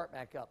bring the chart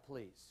back up,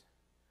 please.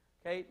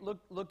 Okay,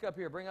 look up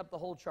here. Bring up the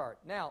whole chart.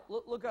 Now,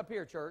 look up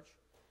here, church.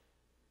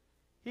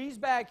 He's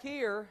back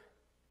here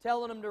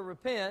telling them to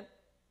repent,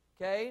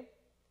 okay,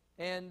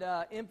 and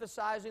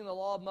emphasizing the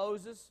law of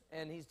Moses,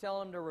 and he's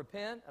telling them to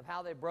repent of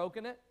how they've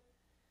broken it.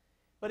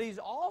 But he's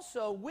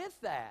also, with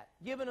that,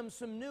 giving them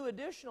some new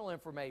additional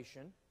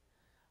information,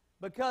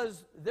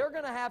 because they're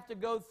going to have to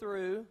go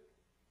through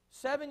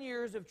 7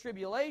 years of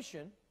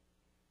tribulation,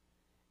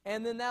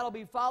 and then that'll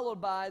be followed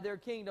by their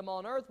kingdom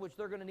on earth, which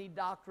they're going to need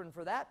doctrine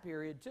for that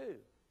period too.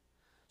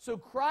 So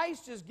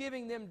Christ is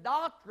giving them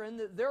doctrine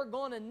that they're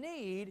going to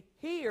need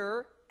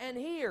here and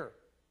here.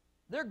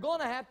 They're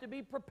going to have to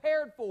be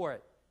prepared for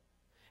it.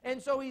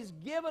 And so he's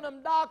given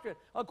them doctrine.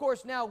 Of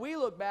course, now we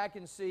look back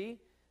and see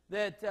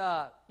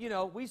that,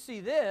 we see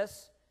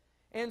this.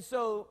 And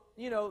so,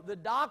 the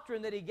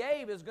doctrine that he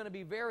gave is going to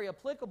be very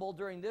applicable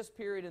during this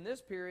period and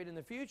in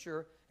the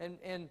future.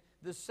 And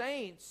the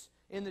saints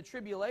in the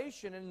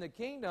tribulation and in the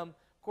kingdom,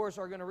 of course,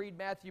 are going to read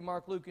Matthew,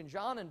 Mark, Luke, and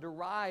John and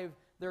derive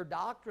their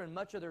doctrine,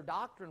 much of their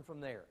doctrine from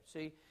there.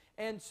 See?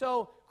 And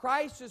so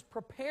Christ is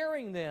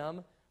preparing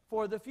them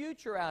for the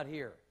future out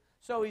here.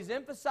 So he's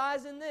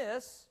emphasizing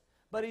this,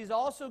 but he's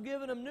also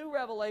giving them new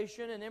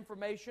revelation and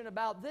information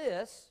about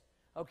this.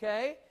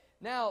 Okay?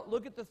 Now,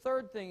 look at the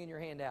third thing in your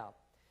handout.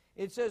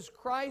 It says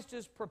Christ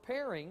is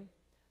preparing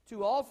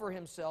to offer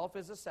himself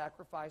as a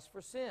sacrifice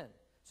for sin.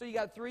 So you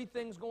got three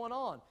things going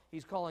on.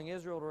 He's calling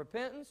Israel to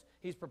repentance.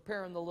 He's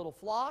preparing the little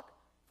flock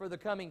for the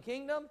coming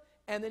kingdom.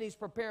 And then he's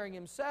preparing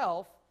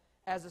himself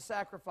as a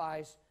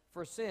sacrifice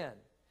for sin.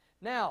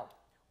 Now,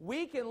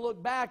 we can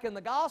look back in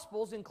the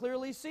Gospels and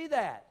clearly see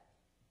that.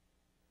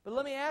 But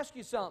let me ask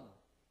you something.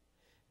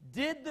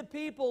 Did the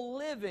people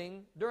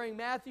living during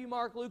Matthew,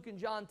 Mark, Luke, and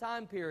John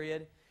time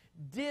period,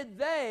 did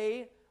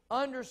they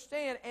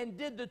understand, and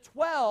did the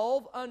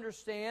 12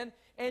 understand,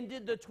 and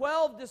did the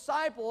 12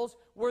 disciples,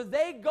 were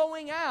they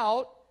going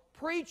out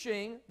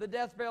preaching the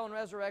death, burial, and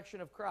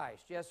resurrection of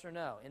Christ? Yes or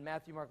no? In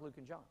Matthew, Mark, Luke,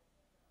 and John.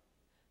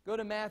 Go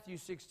to Matthew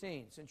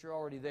 16, since you're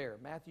already there.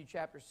 Matthew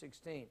chapter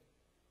 16.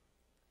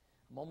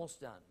 I'm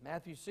almost done.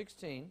 Matthew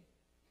 16,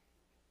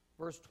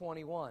 verse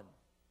 21.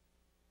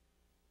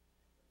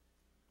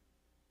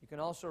 You can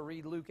also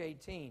read Luke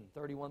 18,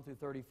 31 through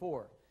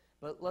 34.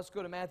 But let's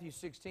go to Matthew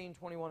 16,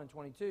 21 and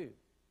 22.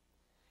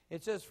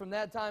 It says, From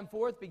that time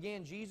forth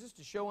began Jesus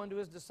to show unto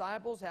his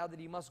disciples how that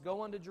he must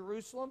go unto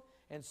Jerusalem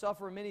and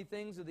suffer many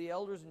things of the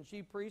elders and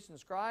chief priests and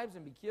scribes,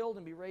 and be killed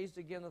and be raised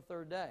again the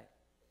third day.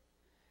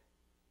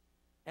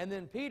 And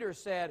then Peter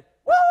said,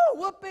 Woo,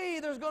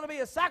 whoopee, there's going to be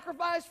a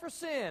sacrifice for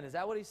sin. Is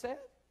that what he said?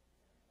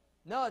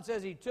 No, it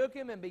says he took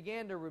him and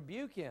began to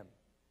rebuke him,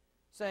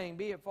 saying,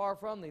 Be it far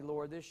from thee,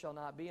 Lord, this shall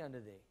not be unto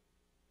thee.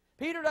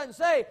 Peter doesn't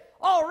say,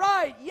 all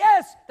right,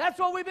 yes, that's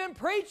what we've been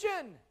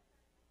preaching.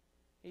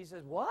 He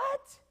says,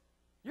 what?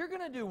 You're going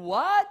to do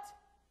what?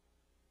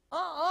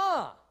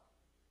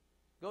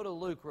 Go to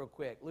Luke real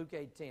quick, Luke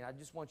 18. I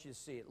just want you to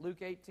see it.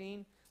 Luke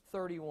 18,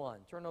 31.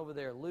 Turn over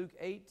there, Luke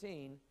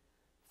 18,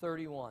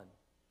 31.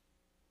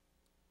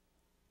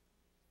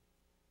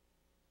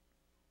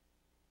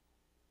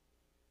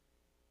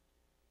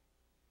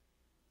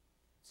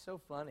 It's so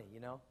funny, you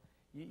know.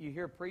 You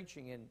hear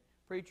preaching, and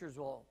preachers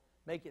will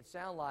make it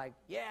sound like,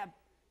 yeah,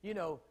 you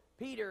know,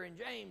 Peter and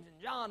James and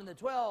John and the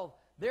 12,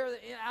 they're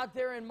out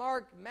there in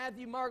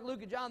Matthew, Mark,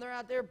 Luke, and John, they're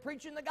out there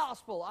preaching the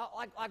gospel.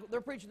 Like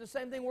they're preaching the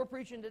same thing we're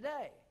preaching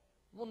today.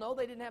 Well, no,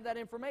 they didn't have that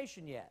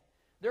information yet.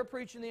 They're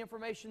preaching the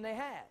information they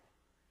had.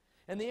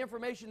 And the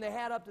information they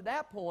had up to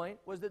that point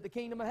was that the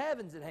kingdom of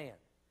heaven's at hand.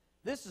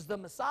 This is the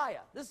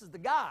Messiah. This is the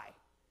guy.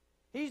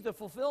 He's the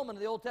fulfillment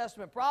of the Old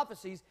Testament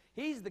prophecies.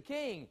 He's the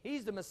king.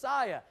 He's the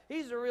Messiah.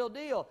 He's the real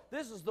deal.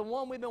 This is the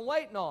one we've been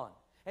waiting on.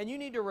 And you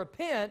need to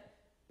repent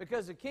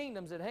because the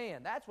kingdom's at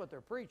hand. That's what they're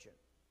preaching.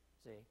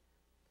 See?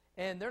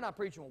 And they're not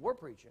preaching what we're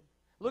preaching.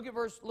 Look at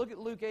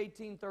Luke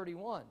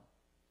 18:31.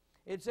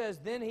 It says,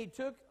 Then he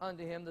took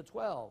unto him the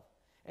 12,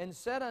 and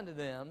said unto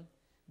them,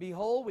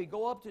 Behold, we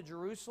go up to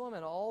Jerusalem,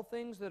 and all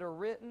things that are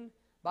written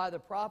by the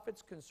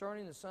prophets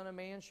concerning the Son of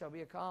Man shall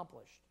be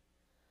accomplished.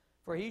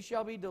 For he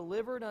shall be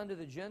delivered unto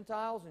the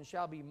Gentiles, and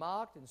shall be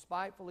mocked, and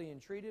spitefully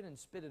entreated, and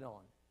spitted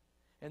on.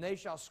 And they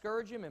shall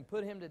scourge him, and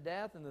put him to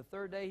death, and the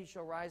third day he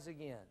shall rise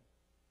again.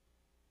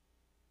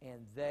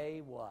 And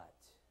they what?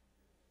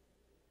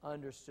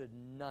 Understood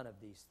none of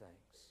these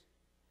things.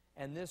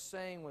 And this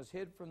saying was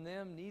hid from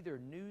them, neither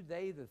knew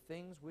they the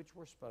things which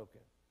were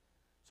spoken.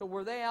 So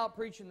were they out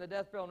preaching the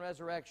death, burial, and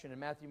resurrection in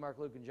Matthew, Mark,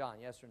 Luke, and John?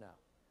 Yes or no?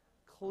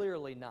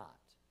 Clearly not.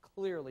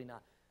 Clearly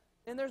not.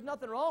 And there's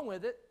nothing wrong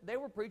with it. They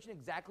were preaching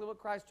exactly what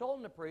Christ told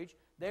them to preach.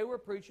 They were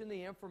preaching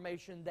the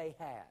information they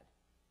had.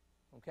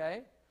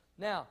 Okay?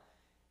 Now,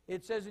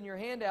 it says in your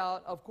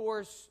handout, of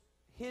course,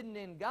 hidden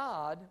in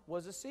God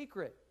was a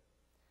secret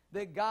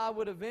that God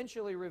would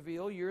eventually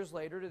reveal years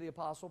later to the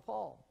Apostle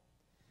Paul.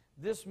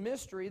 This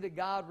mystery that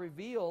God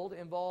revealed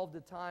involved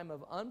a time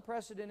of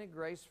unprecedented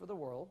grace for the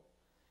world,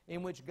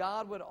 in which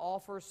God would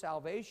offer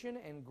salvation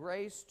and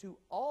grace to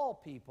all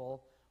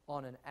people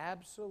on an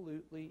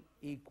absolutely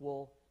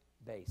equal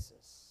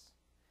basis.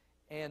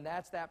 And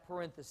that's that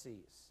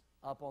parentheses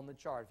up on the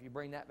chart. If you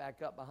bring that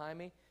back up behind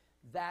me,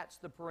 that's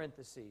the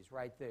parentheses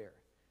right there.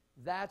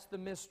 That's the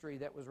mystery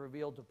that was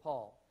revealed to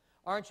Paul.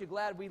 Aren't you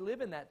glad we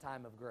live in that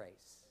time of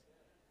grace?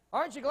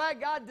 Aren't you glad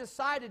God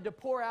decided to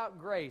pour out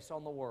grace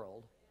on the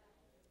world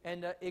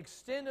and to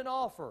extend an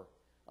offer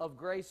of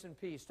grace and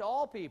peace to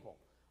all people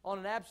on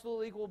an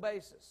absolutely equal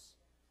basis?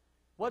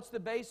 What's the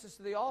basis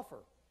of the offer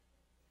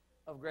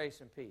of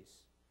grace and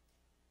peace?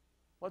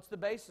 What's the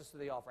basis of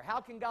the offer? How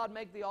can God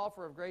make the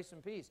offer of grace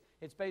and peace?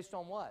 It's based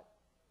on what?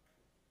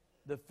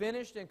 The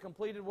finished and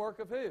completed work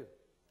of who?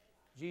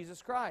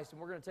 Jesus Christ.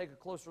 And we're going to take a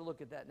closer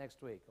look at that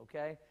next week,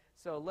 okay?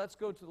 So let's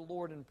go to the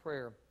Lord in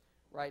prayer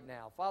right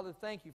now. Father, thank you